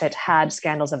Laschet had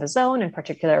scandals of his own, in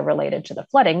particular related to the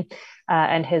flooding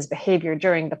and his behavior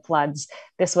during the floods,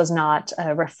 this was not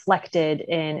reflected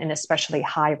in an especially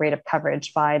high rate of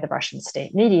coverage by the Russian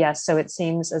state media. So it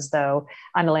seems as though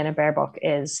Annalena Baerbock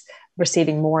is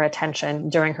receiving more attention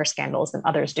during her scandals than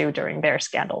others do during their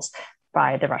scandals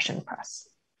by the Russian press.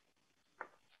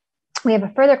 We have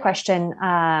a further question.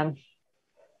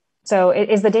 So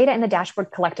is the data in the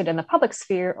dashboard collected in the public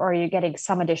sphere, or are you getting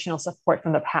some additional support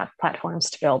from the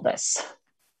platforms to build this?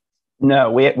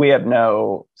 No, we have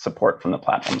no support from the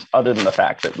platforms other than the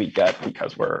fact that we get,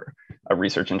 because we're a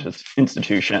research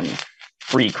institution,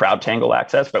 free CrowdTangle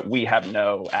access, but we have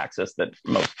no access that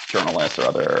most journalists or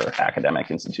other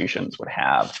academic institutions would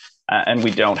have. And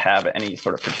we don't have any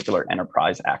sort of particular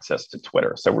enterprise access to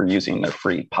Twitter. So we're using their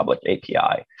free public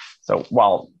API. So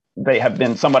while they have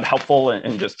been somewhat helpful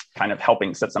in just kind of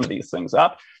helping set some of these things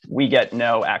up, we get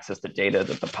no access to data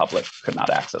that the public could not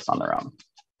access on their own.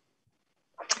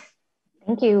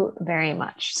 Thank you very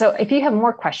much. So if you have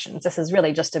more questions, this is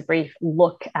really just a brief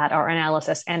look at our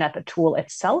analysis and at the tool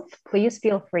itself. Please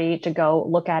feel free to go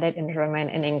look at it in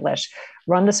German and English.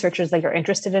 Run the searches that you're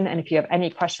interested in. And if you have any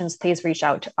questions, please reach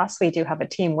out to us. We do have a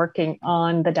team working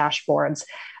on the dashboards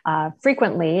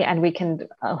frequently, and we can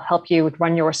help you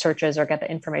run your searches or get the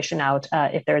information out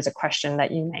if there is a question that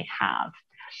you may have.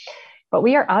 But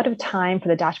we are out of time for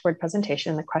the dashboard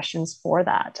presentation and the questions for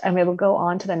that. And we will go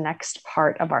on to the next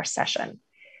part of our session.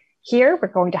 Here, we're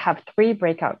going to have 3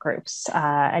 breakout groups,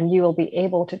 and you will be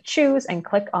able to choose and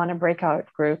click on a breakout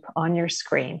group on your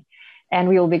screen. And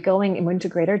we will be going into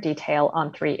greater detail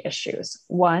on 3 issues.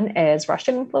 One is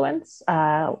Russian influence,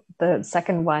 the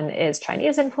second one is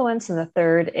Chinese influence, and the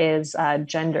third is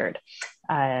gender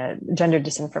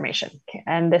disinformation.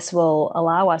 And this will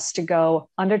allow us to go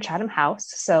under Chatham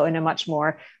House, so in a much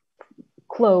more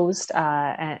closed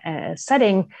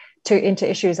setting into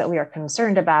issues that we are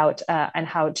concerned about and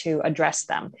how to address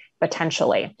them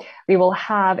potentially. We will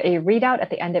have a readout at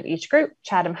the end of each group,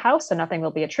 Chatham House, so nothing will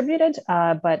be attributed,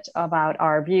 but about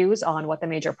our views on what the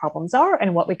major problems are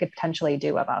and what we could potentially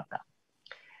do about them.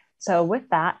 So with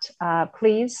that,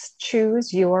 please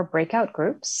choose your breakout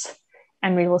groups,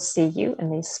 and we will see you in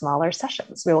these smaller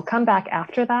sessions. We will come back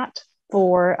after that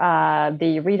for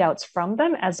the readouts from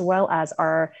them, as well as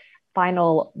our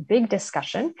final big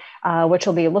discussion, which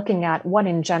will be looking at what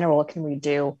in general can we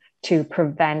do to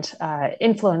prevent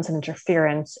influence and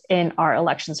interference in our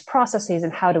elections processes,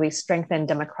 and how do we strengthen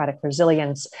democratic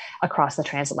resilience across the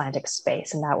transatlantic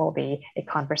space. And that will be a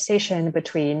conversation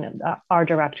between our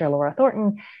director, Laura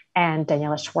Thornton, and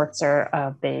Daniela Schwarzer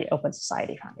of the Open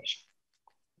Society Foundation.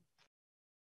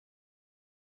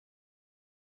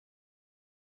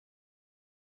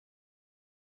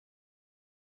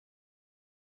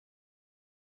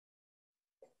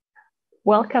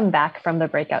 Welcome back from the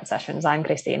breakout sessions. I'm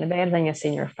Kristine, a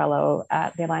senior fellow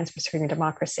at the Alliance for Security and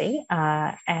Democracy,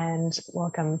 and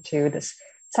welcome to this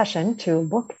session to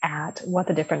look at what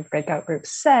the different breakout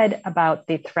groups said about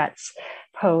the threats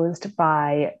posed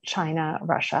by China,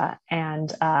 Russia,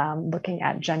 and looking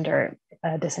at gender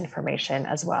disinformation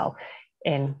as well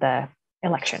in the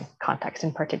election context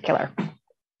in particular.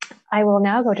 I will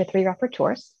now go to 3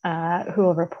 rapporteurs who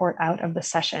will report out of the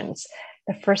sessions.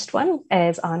 The first one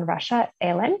is on Russia.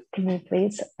 Ellen, can you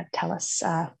please tell us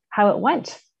how it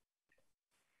went?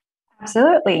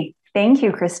 Absolutely. Thank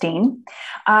you, Kristine.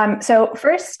 So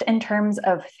first, in terms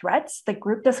of threats, the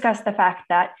group discussed the fact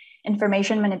that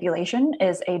information manipulation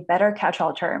is a better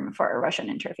catch-all term for Russian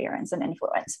interference and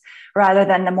influence, rather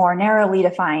than the more narrowly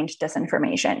defined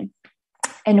disinformation.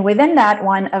 And within that,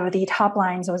 one of the top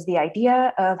lines was the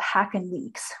idea of hack and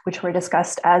leaks, which were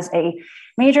discussed as a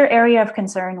major area of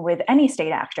concern with any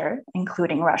state actor,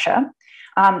 including Russia.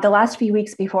 The last few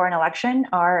weeks before an election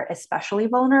are especially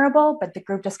vulnerable, but the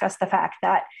group discussed the fact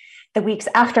that the weeks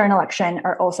after an election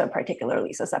are also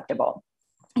particularly susceptible.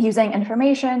 Using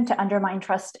information to undermine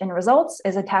trust in results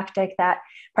is a tactic that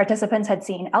participants had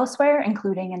seen elsewhere,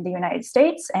 including in the United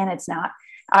States, and it's not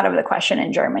out of the question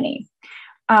in Germany.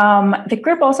 The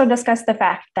group also discussed the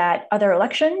fact that other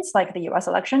elections, like the US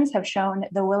elections, have shown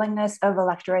the willingness of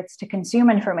electorates to consume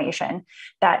information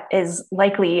that is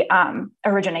likely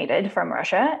originated from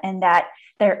Russia, and that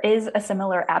there is a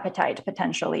similar appetite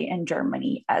potentially in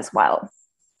Germany as well.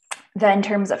 Then in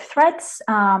terms of threats,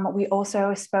 we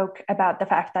also spoke about the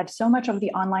fact that so much of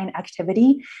the online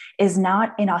activity is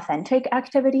not inauthentic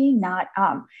activity, not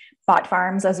bot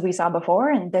farms as we saw before,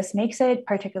 and this makes it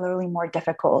particularly more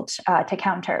difficult to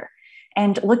counter.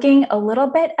 And looking a little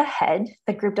bit ahead,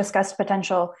 the group discussed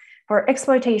potential for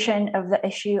exploitation of the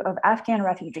issue of Afghan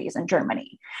refugees in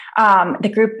Germany.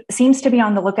 The group seems to be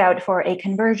on the lookout for a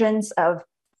convergence of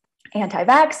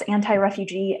anti-vax,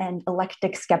 anti-refugee, and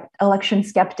election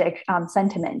skeptic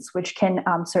sentiments, which can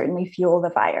certainly fuel the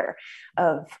fire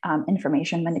of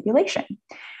information manipulation.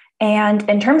 And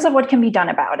in terms of what can be done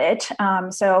about it,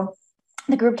 so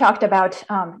the group talked about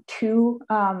two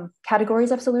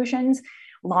categories of solutions: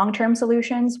 long-term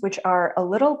solutions, which are a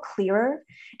little clearer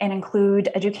and include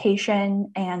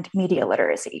education and media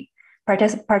literacy.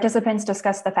 Participants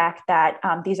discussed the fact that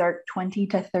these are 20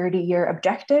 to 30-year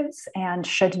objectives and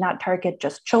should not target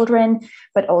just children,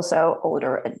 but also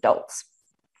older adults.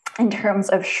 In terms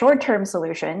of short-term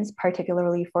solutions,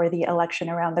 particularly for the election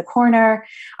around the corner,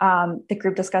 the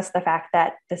group discussed the fact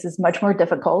that this is much more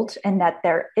difficult and that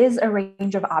there is a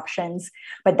range of options,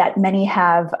 but that many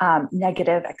have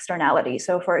negative externalities.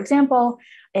 So for example,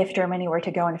 if Germany were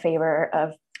to go in favor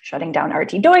of shutting down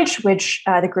RT Deutsch, which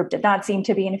the group did not seem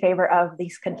to be in favor of,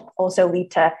 these could also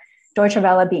lead to Deutsche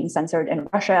Welle being censored in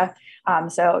Russia.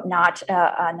 So not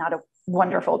a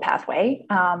wonderful pathway.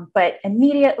 But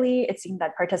immediately it seemed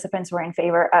that participants were in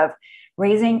favor of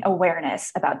raising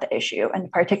awareness about the issue,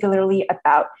 and particularly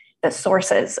about the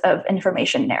sources of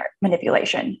information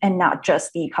manipulation and not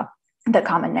just the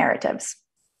common narratives.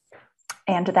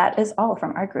 And that is all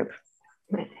from our group.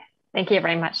 Thank you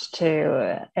very much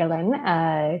to Ellen,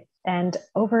 and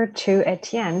over to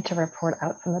Etienne to report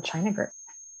out from the China group.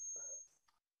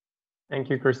 Thank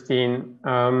you, Kristine.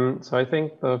 So I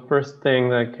think the first thing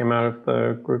that came out of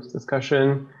the group's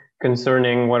discussion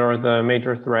concerning what are the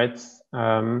major threats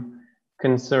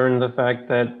concern the fact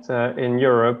that in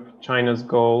Europe, China's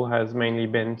goal has mainly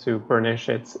been to burnish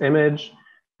its image,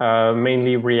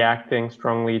 mainly reacting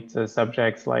strongly to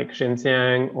subjects like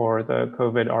Xinjiang or the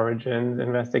COVID origins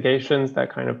investigations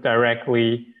that kind of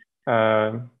directly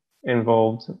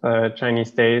involved the Chinese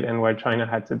state and where China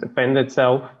had to defend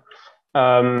itself.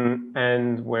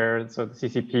 And where the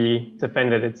CCP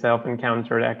defended itself and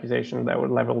countered accusations that were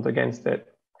leveled against it.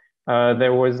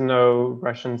 There was no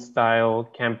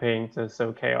Russian-style campaign to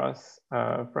sow chaos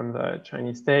from the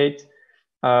Chinese state.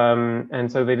 And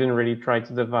so they didn't really try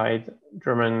to divide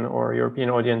German or European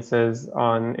audiences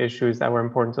on issues that were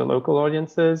important to local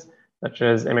audiences, such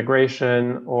as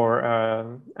immigration or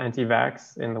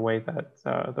anti-vax in the way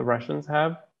that the Russians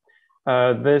have.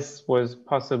 This was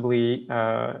possibly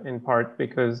in part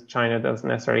because China doesn't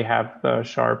necessarily have the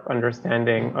sharp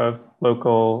understanding of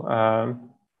local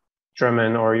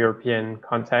German or European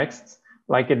contexts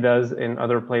like it does in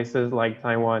other places like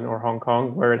Taiwan or Hong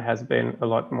Kong, where it has been a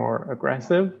lot more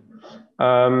aggressive.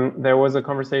 There was a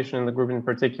conversation in the group in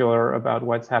particular about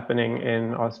what's happening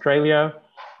in Australia,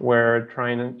 where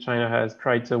China has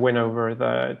tried to win over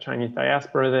the Chinese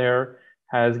diaspora there,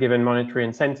 has given monetary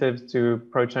incentives to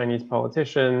pro-Chinese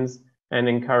politicians, and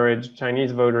encouraged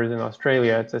Chinese voters in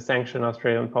Australia to sanction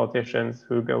Australian politicians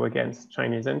who go against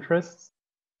Chinese interests.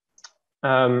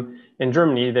 In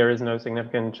Germany, there is no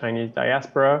significant Chinese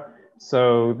diaspora,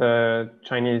 so the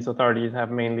Chinese authorities have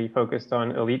mainly focused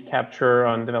on elite capture,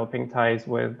 on developing ties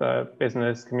with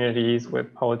business communities,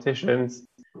 with politicians,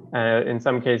 in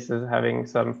some cases having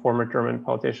some former German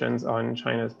politicians on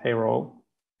China's payroll.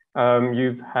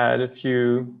 You've had a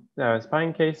few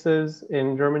spying cases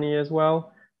in Germany as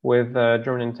well, with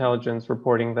German intelligence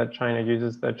reporting that China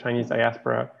uses the Chinese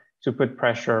diaspora to put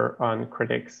pressure on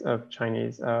critics of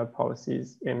Chinese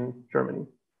policies in Germany.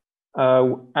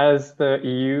 As the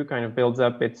EU kind of builds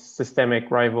up its systemic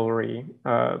rivalry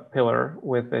pillar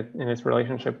with it in its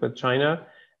relationship with China,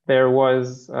 there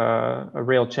was a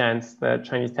real chance that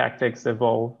Chinese tactics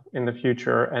evolve in the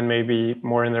future and maybe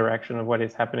more in the direction of what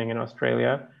is happening in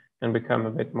Australia and become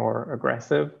a bit more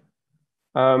aggressive.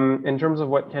 In terms of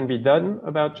what can be done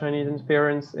about Chinese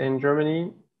interference in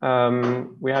Germany,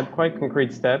 we had quite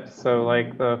concrete steps. So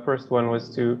like the first one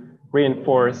was to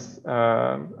reinforce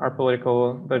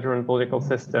the German political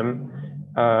system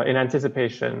in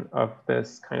anticipation of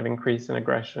this kind of increase in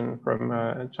aggression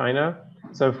from China.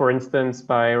 So for instance,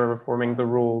 by reforming the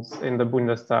rules in the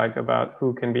Bundestag about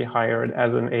who can be hired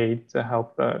as an aide to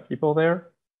help the people there.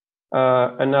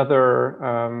 Another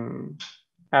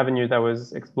avenue that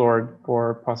was explored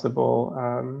for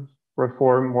possible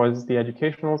reform was the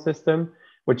educational system,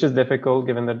 which is difficult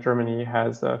given that Germany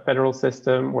has a federal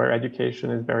system where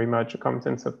education is very much a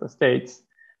competence of the states.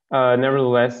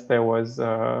 Nevertheless, there was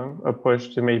a push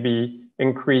to maybe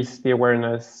increase the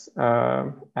awareness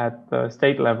at the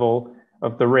state level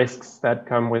of the risks that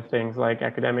come with things like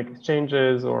academic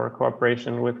exchanges or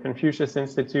cooperation with Confucius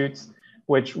institutes,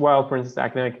 which, while, for instance,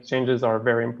 academic exchanges are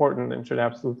very important and should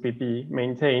absolutely be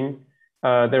maintained,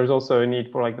 there's also a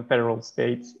need for like the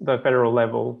federal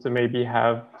level to maybe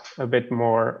have a bit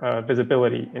more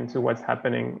visibility into what's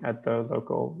happening at the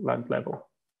local land level.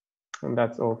 And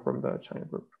that's all from the China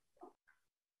group.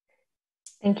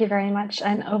 Thank you very much.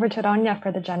 And over to Ronja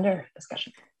for the gender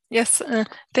discussion. Yes,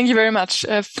 thank you very much.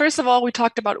 First of all, we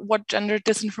talked about what gender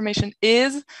disinformation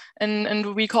is,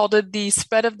 and we called it the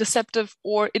spread of deceptive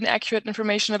or inaccurate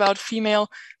information about female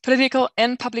political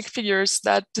and public figures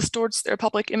that distorts their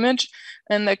public image.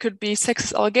 And that could be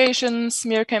sexist allegations,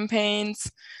 smear campaigns,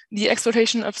 the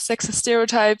exploitation of sexist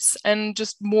stereotypes, and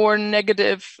just more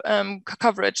negative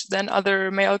coverage than other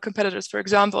male competitors, for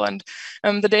example. And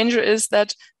the danger is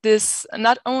that this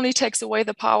not only takes away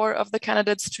the power of the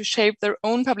candidates to shape their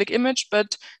own public image,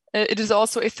 but it is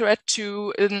also a threat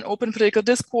to an open political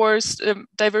discourse,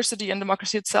 diversity, and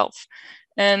democracy itself.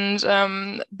 And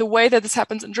the way that this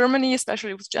happens in Germany,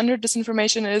 especially with gender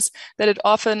disinformation, is that it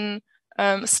often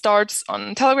starts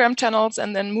on Telegram channels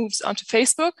and then moves onto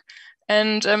Facebook.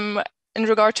 And in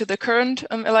regard to the current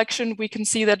election, we can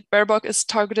see that Baerbock is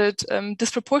targeted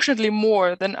disproportionately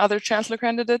more than other chancellor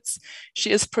candidates.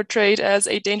 She is portrayed as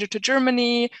a danger to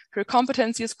Germany, her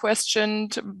competency is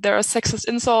questioned, there are sexist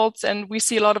insults, and we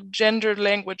see a lot of gendered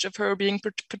language of her being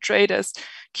portrayed as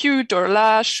cute or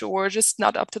lash or just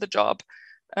not up to the job.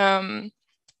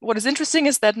 What is interesting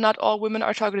is that not all women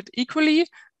are targeted equally.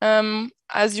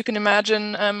 As you can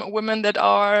imagine, women that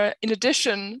are, in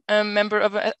addition, member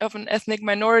of an ethnic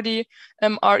minority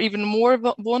are even more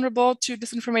vulnerable to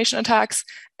disinformation attacks.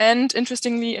 And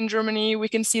interestingly, in Germany, we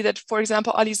can see that, for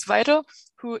example, Alice Weidel,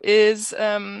 who is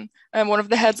one of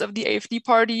the heads of the AfD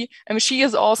party, she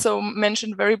is also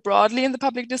mentioned very broadly in the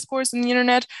public discourse in the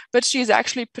internet, but she is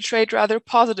actually portrayed rather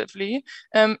positively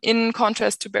in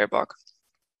contrast to Baerbock.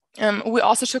 We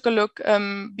also took a look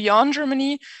beyond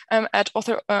Germany at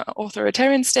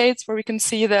authoritarian states, where we can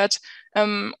see that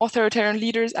authoritarian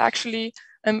leaders actually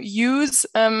use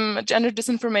gender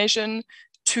disinformation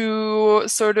to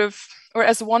sort of, or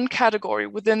as one category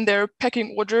within their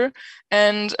pecking order.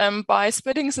 And by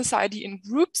splitting society in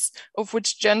groups, of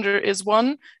which gender is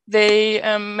one, they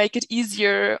make it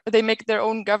easier, they make their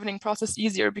own governing process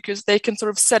easier because they can sort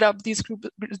of set up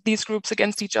these groups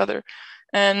against each other.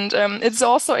 And it's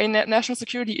also a national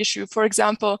security issue. For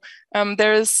example,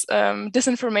 there is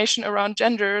disinformation around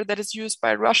gender that is used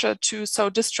by Russia to sow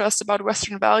distrust about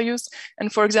Western values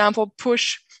and, for example,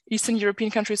 push Eastern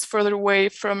European countries further away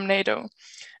from NATO.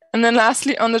 And then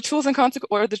lastly, on the tools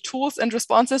and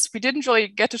responses, we didn't really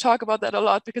get to talk about that a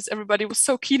lot because everybody was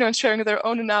so keen on sharing their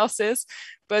own analysis.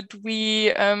 But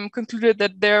we concluded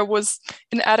that there was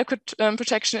inadequate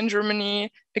protection in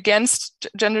Germany against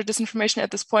gender disinformation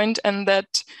at this point, and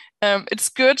that it's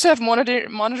good to have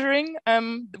monitoring,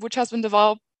 which has been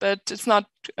developed, but it's not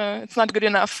good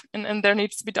enough, and there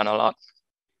needs to be done a lot.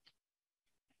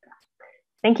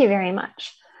 Thank you very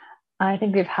much. I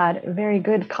think we've had very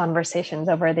good conversations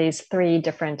over these three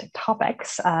different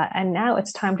topics. And now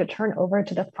it's time to turn over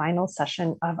to the final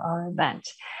session of our event.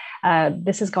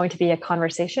 This is going to be a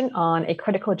conversation on a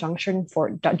critical juncture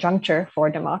for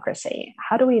democracy.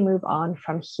 How do we move on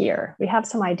from here? We have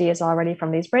some ideas already from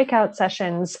these breakout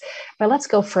sessions, but let's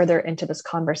go further into this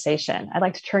conversation. I'd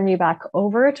like to turn you back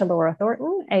over to Laura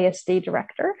Thornton, ASD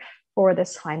Director, for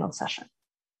this final session.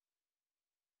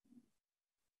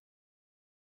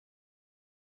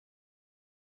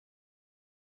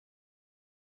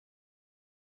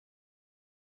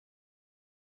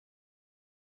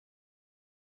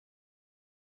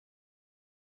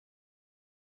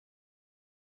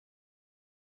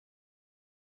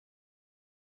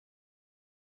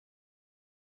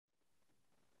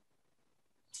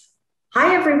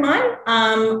 Hi, everyone.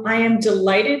 I am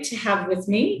delighted to have with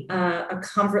me to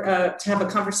have a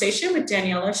conversation with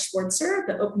Daniela Schwarzer,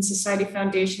 the Open Society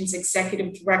Foundation's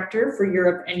Executive Director for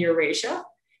Europe and Eurasia.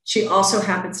 She also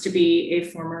happens to be a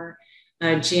former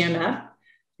GMF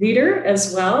leader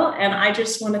as well. And I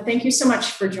just want to thank you so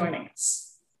much for joining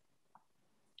us.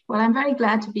 Well, I'm very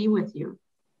glad to be with you.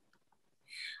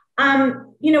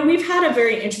 We've had a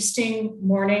very interesting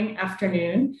morning,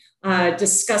 afternoon,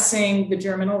 discussing the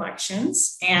German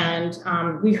elections. And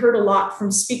we heard a lot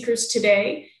from speakers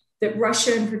today that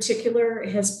Russia in particular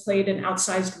has played an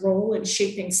outsized role in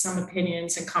shaping some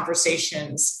opinions and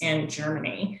conversations in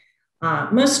Germany.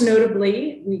 Most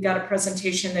notably, we got a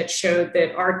presentation that showed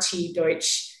that RT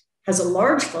Deutsch has a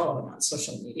large following on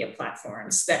social media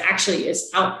platforms that actually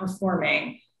is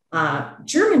outperforming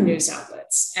German news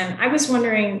outlets. And I was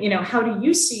wondering, how do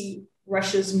you see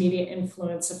Russia's media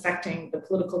influence affecting the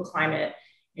political climate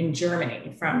in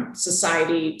Germany, from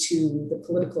society to the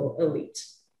political elite?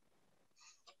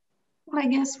 Well, I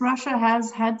guess Russia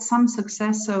has had some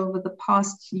success over the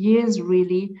past years,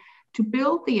 really, to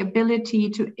build the ability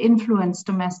to influence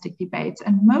domestic debates,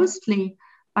 and mostly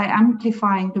by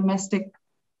amplifying domestic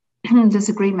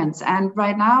disagreements. And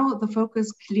right now, the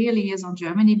focus clearly is on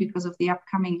Germany because of the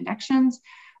upcoming elections.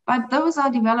 But those are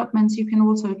developments you can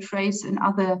also trace in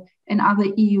other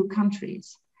EU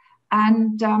countries.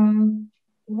 And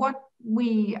what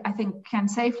we, I think, can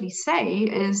safely say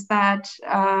is that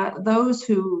those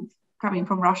who, coming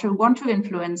from Russia, want to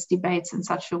influence debates in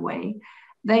such a way,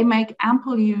 they make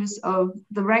ample use of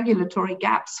the regulatory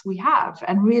gaps we have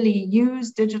and really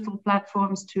use digital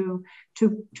platforms to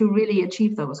really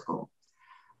achieve those goals.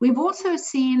 We've also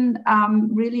seen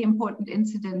really important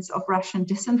incidents of Russian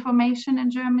disinformation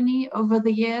in Germany over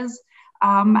the years.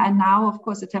 And now, of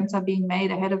course, attempts are being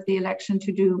made ahead of the election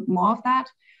to do more of that.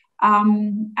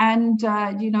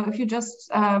 If you just,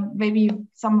 maybe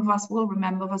some of us will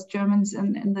remember, as Germans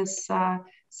in this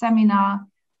seminar,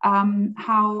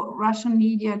 how Russian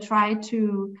media tried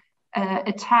to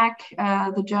attack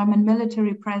the German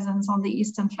military presence on the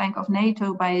eastern flank of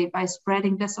NATO by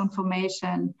spreading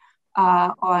disinformation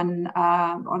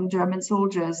on German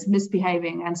soldiers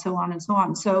misbehaving and so on and so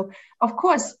on. So, of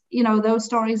course, those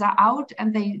stories are out,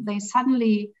 and they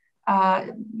suddenly,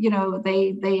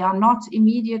 they are not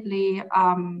immediately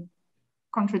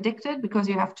contradicted, because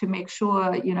you have to make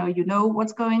sure, you know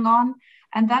what's going on.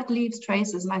 And that leaves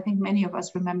traces. And I think many of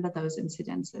us remember those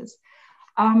incidences.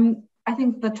 I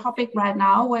think the topic right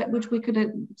now, which we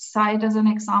could cite as an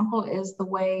example, is the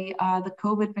way the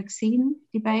COVID vaccine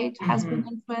debate has been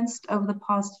influenced over the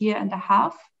past year and a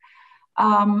half,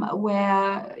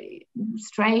 where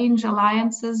strange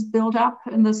alliances build up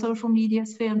in the social media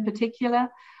sphere in particular,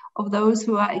 of those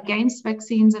who are against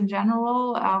vaccines in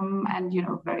general, and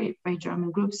very, very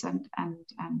German groups and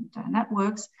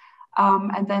networks,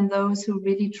 and then those who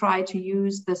really try to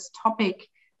use this topic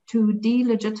to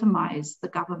delegitimize the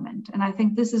government. And I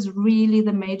think this is really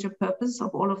the major purpose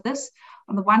of all of this.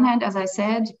 On the one hand, as I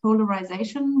said,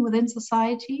 polarization within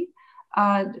society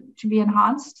to be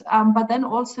enhanced, but then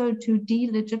also to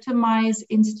delegitimize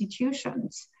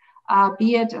institutions,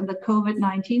 be it in the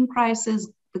COVID-19 crisis,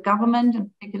 the government, in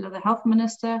particular the health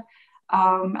minister,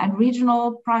 and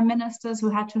regional prime ministers who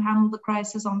had to handle the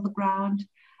crisis on the ground,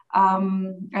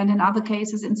 and in other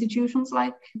cases, institutions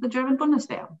like the German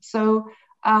Bundeswehr. So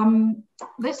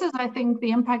this is, I think,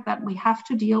 the impact that we have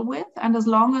to deal with. And as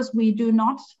long as we do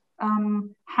not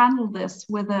handle this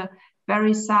with a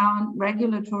very sound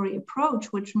regulatory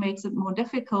approach, which makes it more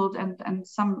difficult and at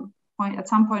some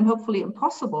point, hopefully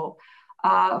impossible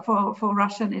for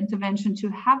Russian intervention to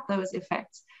have those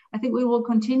effects, I think we will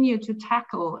continue to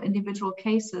tackle individual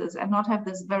cases and not have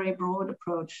this very broad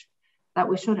approach that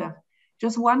we should have.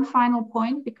 Just one final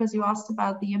point, because you asked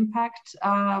about the impact,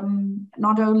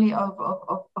 not only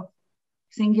of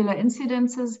singular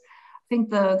incidences. I think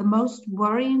the most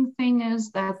worrying thing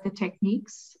is that the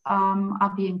techniques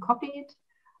are being copied.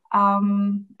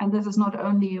 And this is not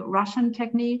only Russian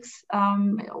techniques,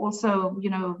 also,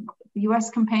 US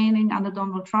campaigning under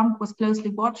Donald Trump was closely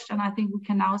watched. And I think we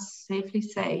can now safely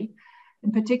say,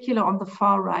 in particular on the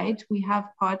far right, we have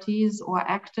parties or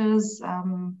actors,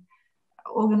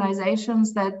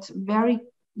 organizations that very,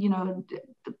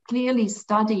 clearly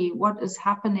study what is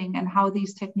happening and how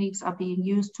these techniques are being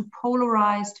used to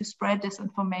polarize, to spread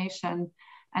disinformation,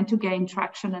 and to gain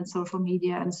traction in social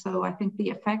media. And so I think the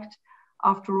effect,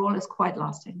 after all, is quite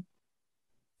lasting.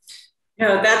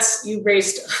 You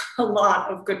raised a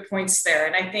lot of good points there.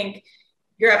 And I think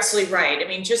you're absolutely right. I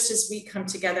mean, just as we come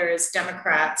together as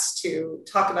Democrats to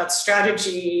talk about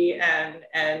strategy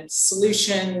and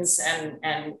solutions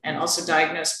and also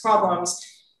diagnose problems,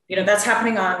 that's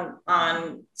happening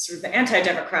on sort of the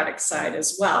anti-democratic side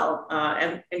as well,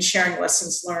 and sharing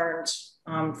lessons learned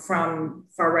from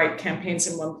far-right campaigns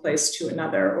in one place to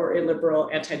another, or illiberal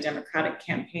anti-democratic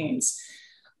campaigns.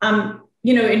 And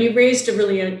you raised a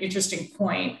really interesting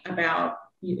point about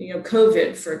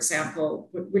COVID, for example,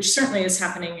 which certainly is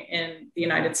happening in the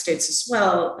United States as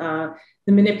well,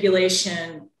 the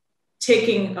manipulation,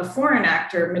 taking a foreign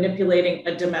actor, manipulating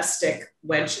a domestic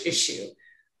wedge issue.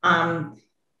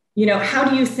 How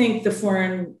do you think the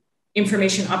foreign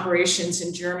information operations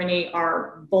in Germany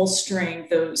are bolstering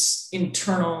those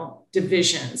internal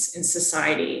divisions in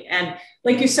society? And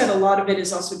like you said, a lot of it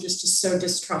is also just to sow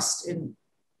distrust in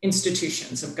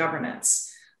institutions of governance.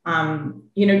 Do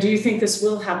you think this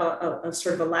will have a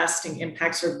sort of a lasting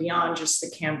impact sort of beyond just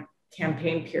the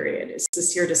campaign period? Is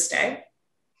this here to stay?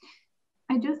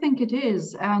 I do think it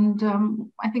is. And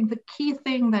I think the key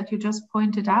thing that you just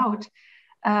pointed out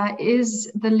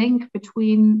is the link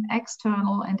between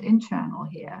external and internal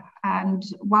here. And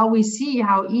while we see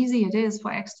how easy it is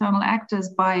for external actors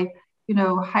by,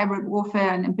 hybrid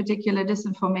warfare and in particular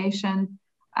disinformation,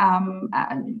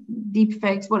 deep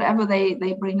fakes, whatever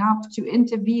they bring up, to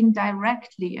intervene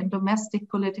directly in domestic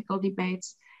political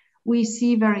debates, we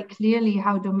see very clearly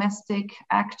how domestic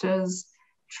actors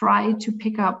try to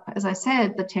pick up, as I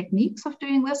said, the techniques of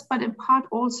doing this, but in part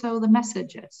also the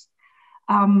messages.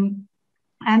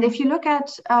 And if you look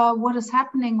at what is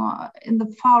happening in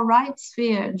the far right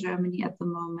sphere in Germany at the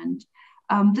moment,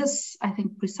 this, I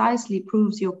think, precisely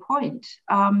proves your point,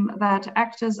 that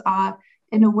actors are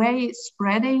in a way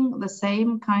spreading the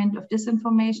same kind of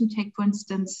disinformation. Take, for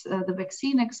instance, the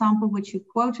vaccine example, which you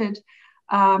quoted,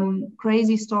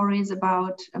 crazy stories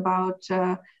about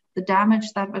the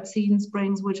damage that vaccines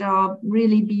brings, which are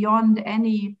really beyond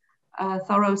any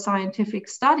thorough scientific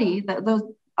study. That those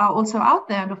are also out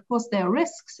there, and of course there are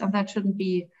risks, and that shouldn't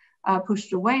be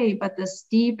pushed away. But this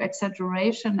deep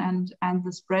exaggeration and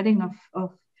the spreading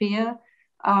of fear,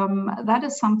 that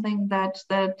is something that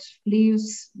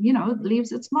leaves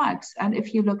its marks. And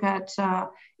if you look at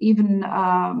even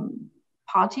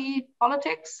party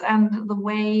politics and the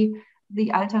way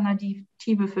the Alternative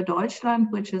für Deutschland,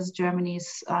 which is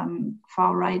Germany's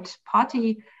far-right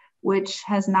party, which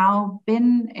has now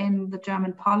been in the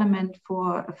German parliament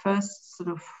for a first sort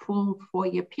of full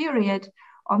 4-year period.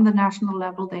 On the national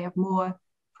level, they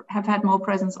have had more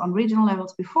presence on regional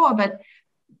levels before, but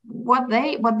what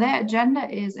their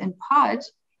agenda is in part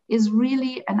is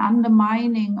really an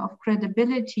undermining of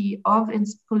credibility of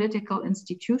political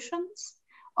institutions,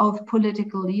 of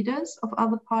political leaders of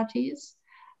other parties,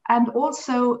 and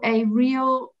also a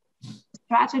real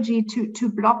strategy to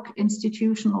block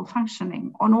institutional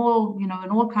functioning on all, in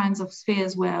all kinds of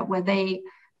spheres where they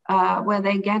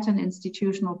get an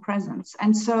institutional presence.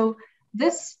 And so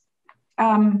this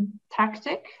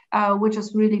tactic, which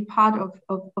is really part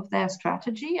of their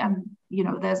strategy, and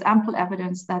there's ample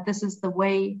evidence that this is the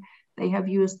way they have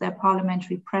used their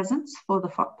parliamentary presence for the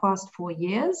past 4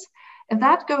 years. If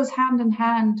that goes hand in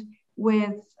hand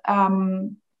with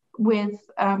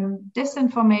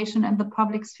disinformation in the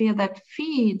public sphere that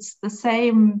feeds the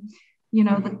same,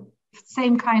 the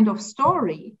same kind of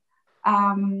story,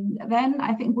 then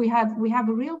I think we have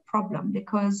a real problem,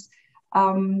 because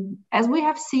as we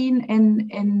have seen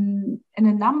in a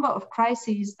number of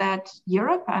crises that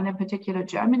Europe, and in particular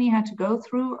Germany, had to go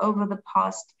through over the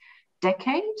past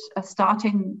decade,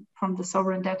 starting from the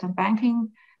sovereign debt and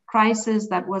banking crisis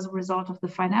that was a result of the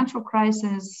financial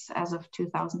crisis as of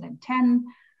 2010,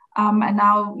 and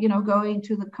now going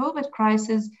to the COVID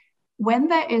crisis. When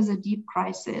there is a deep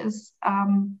crisis,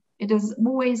 it is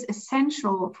always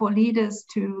essential for leaders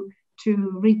to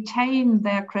retain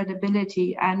their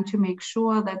credibility and to make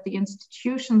sure that the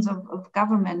institutions of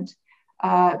government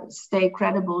stay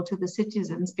credible to the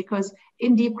citizens, because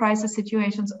in deep crisis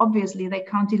situations, obviously they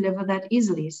can't deliver that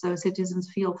easily. So citizens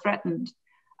feel threatened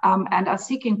and are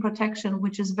seeking protection,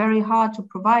 which is very hard to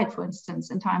provide, for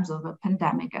instance, in times of a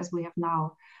pandemic, as we have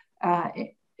now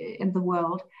in the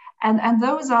world. And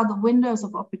those are the windows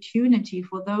of opportunity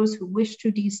for those who wish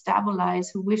to destabilize,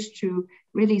 who wish to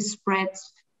really spread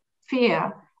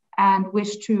fear, and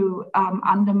wish to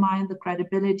undermine the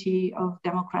credibility of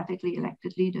democratically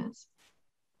elected leaders.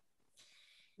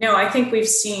 No, I think we've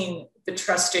seen the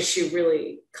trust issue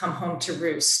really come home to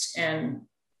roost in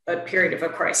a period of a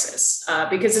crisis,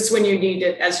 because it's when you need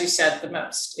it, as you said, the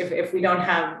most. If we don't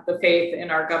have the faith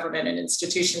in our government and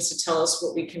institutions to tell us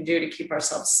what we can do to keep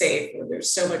ourselves safe, or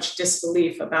there's so much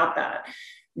disbelief about that,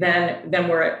 then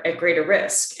we're at greater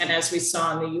risk. And as we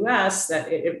saw in the US,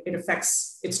 that it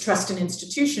affects its trust in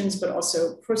institutions, but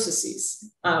also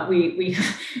processes.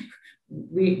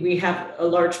 We have a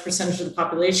large percentage of the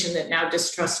population that now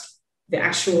distrust the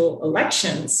actual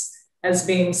elections as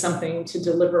being something to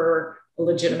deliver a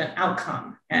legitimate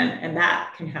outcome. And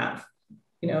that can have,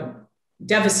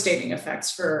 devastating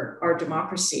effects for our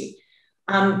democracy.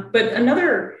 But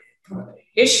another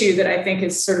issue that I think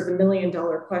is sort of the $1 million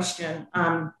question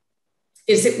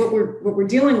is that what we're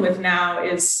dealing with now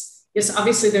is, yes,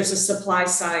 obviously there's a supply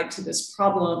side to this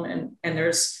problem, and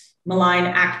there's malign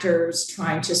actors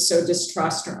trying to sow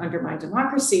distrust or undermine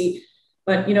democracy.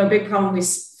 But, a big problem we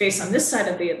face on this side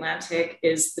of the Atlantic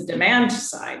is the demand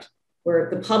side,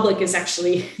 where the public is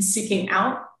actually seeking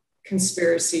out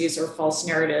conspiracies or false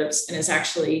narratives and is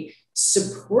actually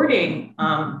supporting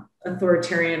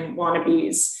authoritarian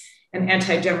wannabes and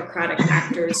anti-democratic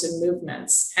actors and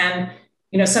movements. And,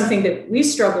 something that we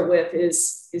struggle with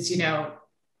is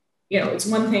it's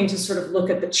one thing to sort of look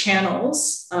at the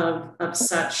channels of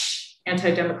such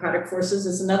anti-democratic forces.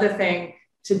 It's another thing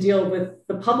to deal with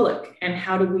the public and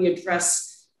how do we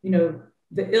address,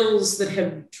 the ills that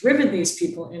have driven these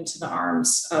people into the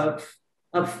arms of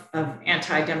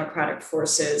anti-democratic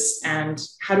forces, and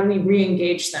how do we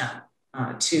re-engage them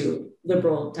to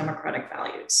liberal democratic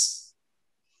values?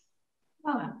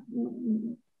 Well,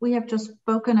 we have just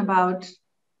spoken about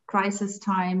crisis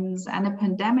times, and a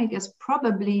pandemic is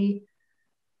probably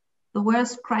the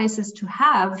worst crisis to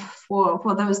have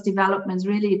for those developments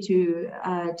really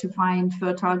to find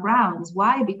fertile grounds.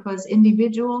 Why? Because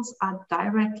individuals are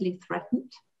directly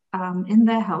threatened in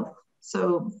their health.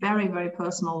 So very, very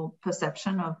personal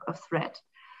perception of threat.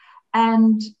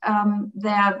 And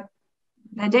their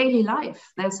daily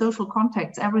life, their social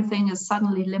contacts, everything is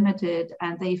suddenly limited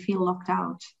and they feel locked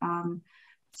out.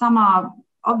 Some are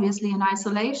obviously in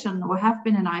isolation or have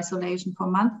been in isolation for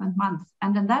months and months.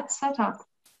 And in that setup,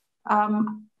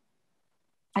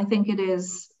 I think it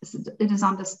is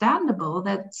understandable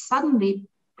that suddenly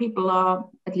people are,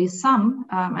 at least some,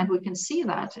 and we can see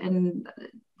that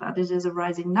that it is a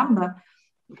rising number,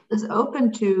 is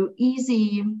open to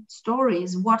easy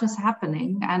stories, what is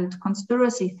happening, and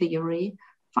conspiracy theory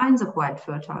finds a quite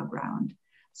fertile ground.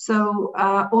 So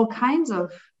all kinds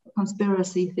of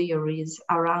conspiracy theories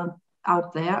are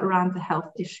out there around the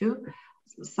health issue.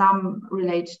 Some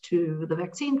relate to the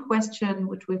vaccine question,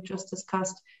 which we've just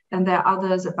discussed. Then there are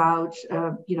others about,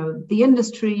 the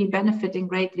industry benefiting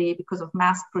greatly because of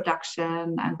mass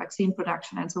production and vaccine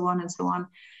production and so on and so on.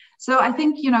 So I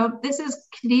think, this is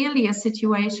clearly a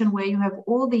situation where you have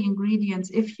all the ingredients.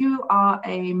 If you are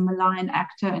a malign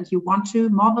actor and you want to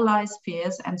mobilize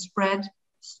fears and spread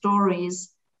stories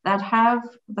that have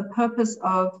the purpose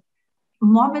of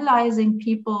mobilizing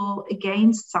people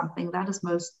against something, that is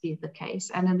mostly the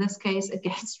case. And in this case,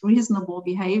 against reasonable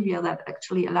behavior that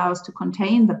actually allows to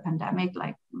contain the pandemic,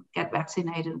 like get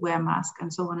vaccinated, wear a mask,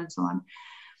 and so on and so on.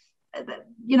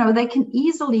 They can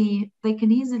easily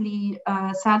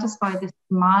satisfy this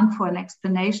demand for an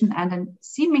explanation and a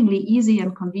seemingly easy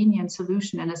and convenient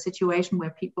solution in a situation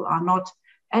where people are not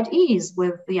at ease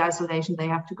with the isolation they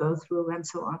have to go through and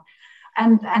so on.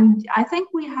 And I think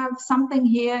we have something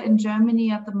here in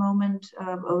Germany at the moment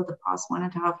over the past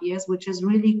 1.5 years, which is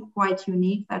really quite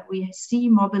unique, that we see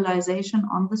mobilization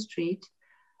on the street,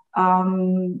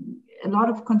 a lot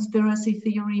of conspiracy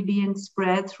theory being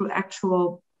spread through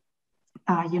actual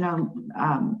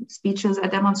speeches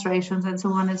at demonstrations and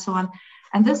so on and so on.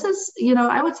 And this is,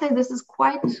 I would say this is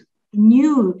quite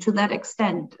new to that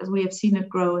extent, as we have seen it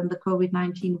grow in the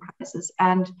COVID-19 crisis.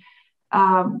 And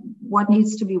what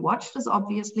needs to be watched is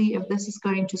obviously if this is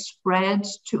going to spread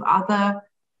to other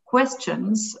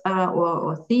questions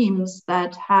or themes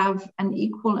that have an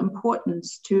equal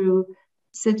importance to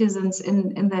citizens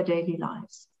in their daily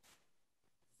lives.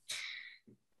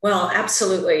 Well,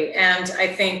 absolutely. And I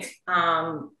think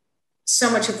so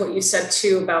much of what you said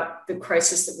too about the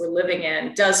crisis that we're living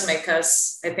in does make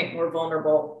us, I think, more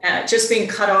vulnerable. Just being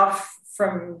cut off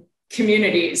from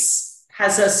communities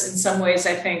has us in some ways,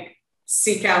 I think,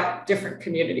 seek out different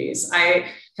communities. I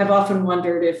have often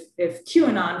wondered if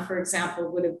QAnon, for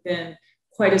example, would have been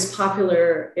quite as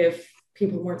popular if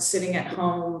people weren't sitting at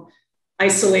home,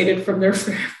 isolated from their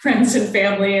friends and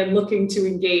family and looking to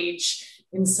engage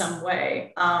in some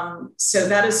way. So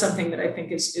that is something that I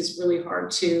think is really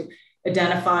hard to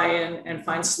identify and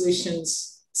find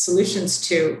solutions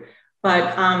to.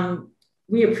 But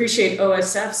we appreciate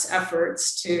OSF's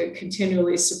efforts to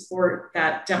continually support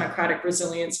that democratic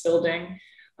resilience building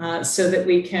so that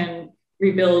we can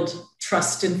rebuild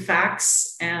trust in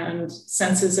facts and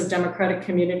senses of democratic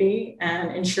community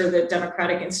and ensure that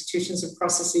democratic institutions and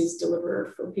processes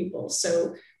deliver for people.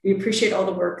 So we appreciate all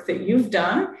the work that you've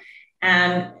done.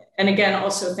 And again,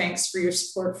 also thanks for your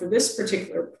support for this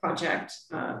particular project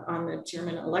on the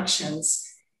German elections,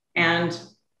 and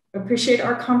appreciate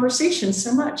our conversation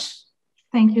so much.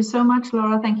 Thank you so much,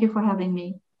 Laura. Thank you for having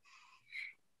me.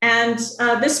 And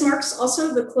this marks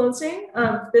also the closing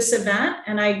of this event.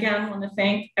 And I again want to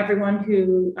thank everyone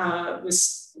who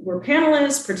were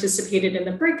panelists, participated in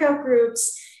the breakout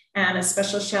groups, and a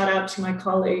special shout out to my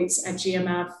colleagues at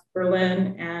GMF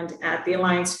Berlin and at the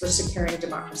Alliance for Securing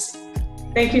Democracy.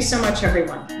 Thank you so much,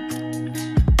 everyone.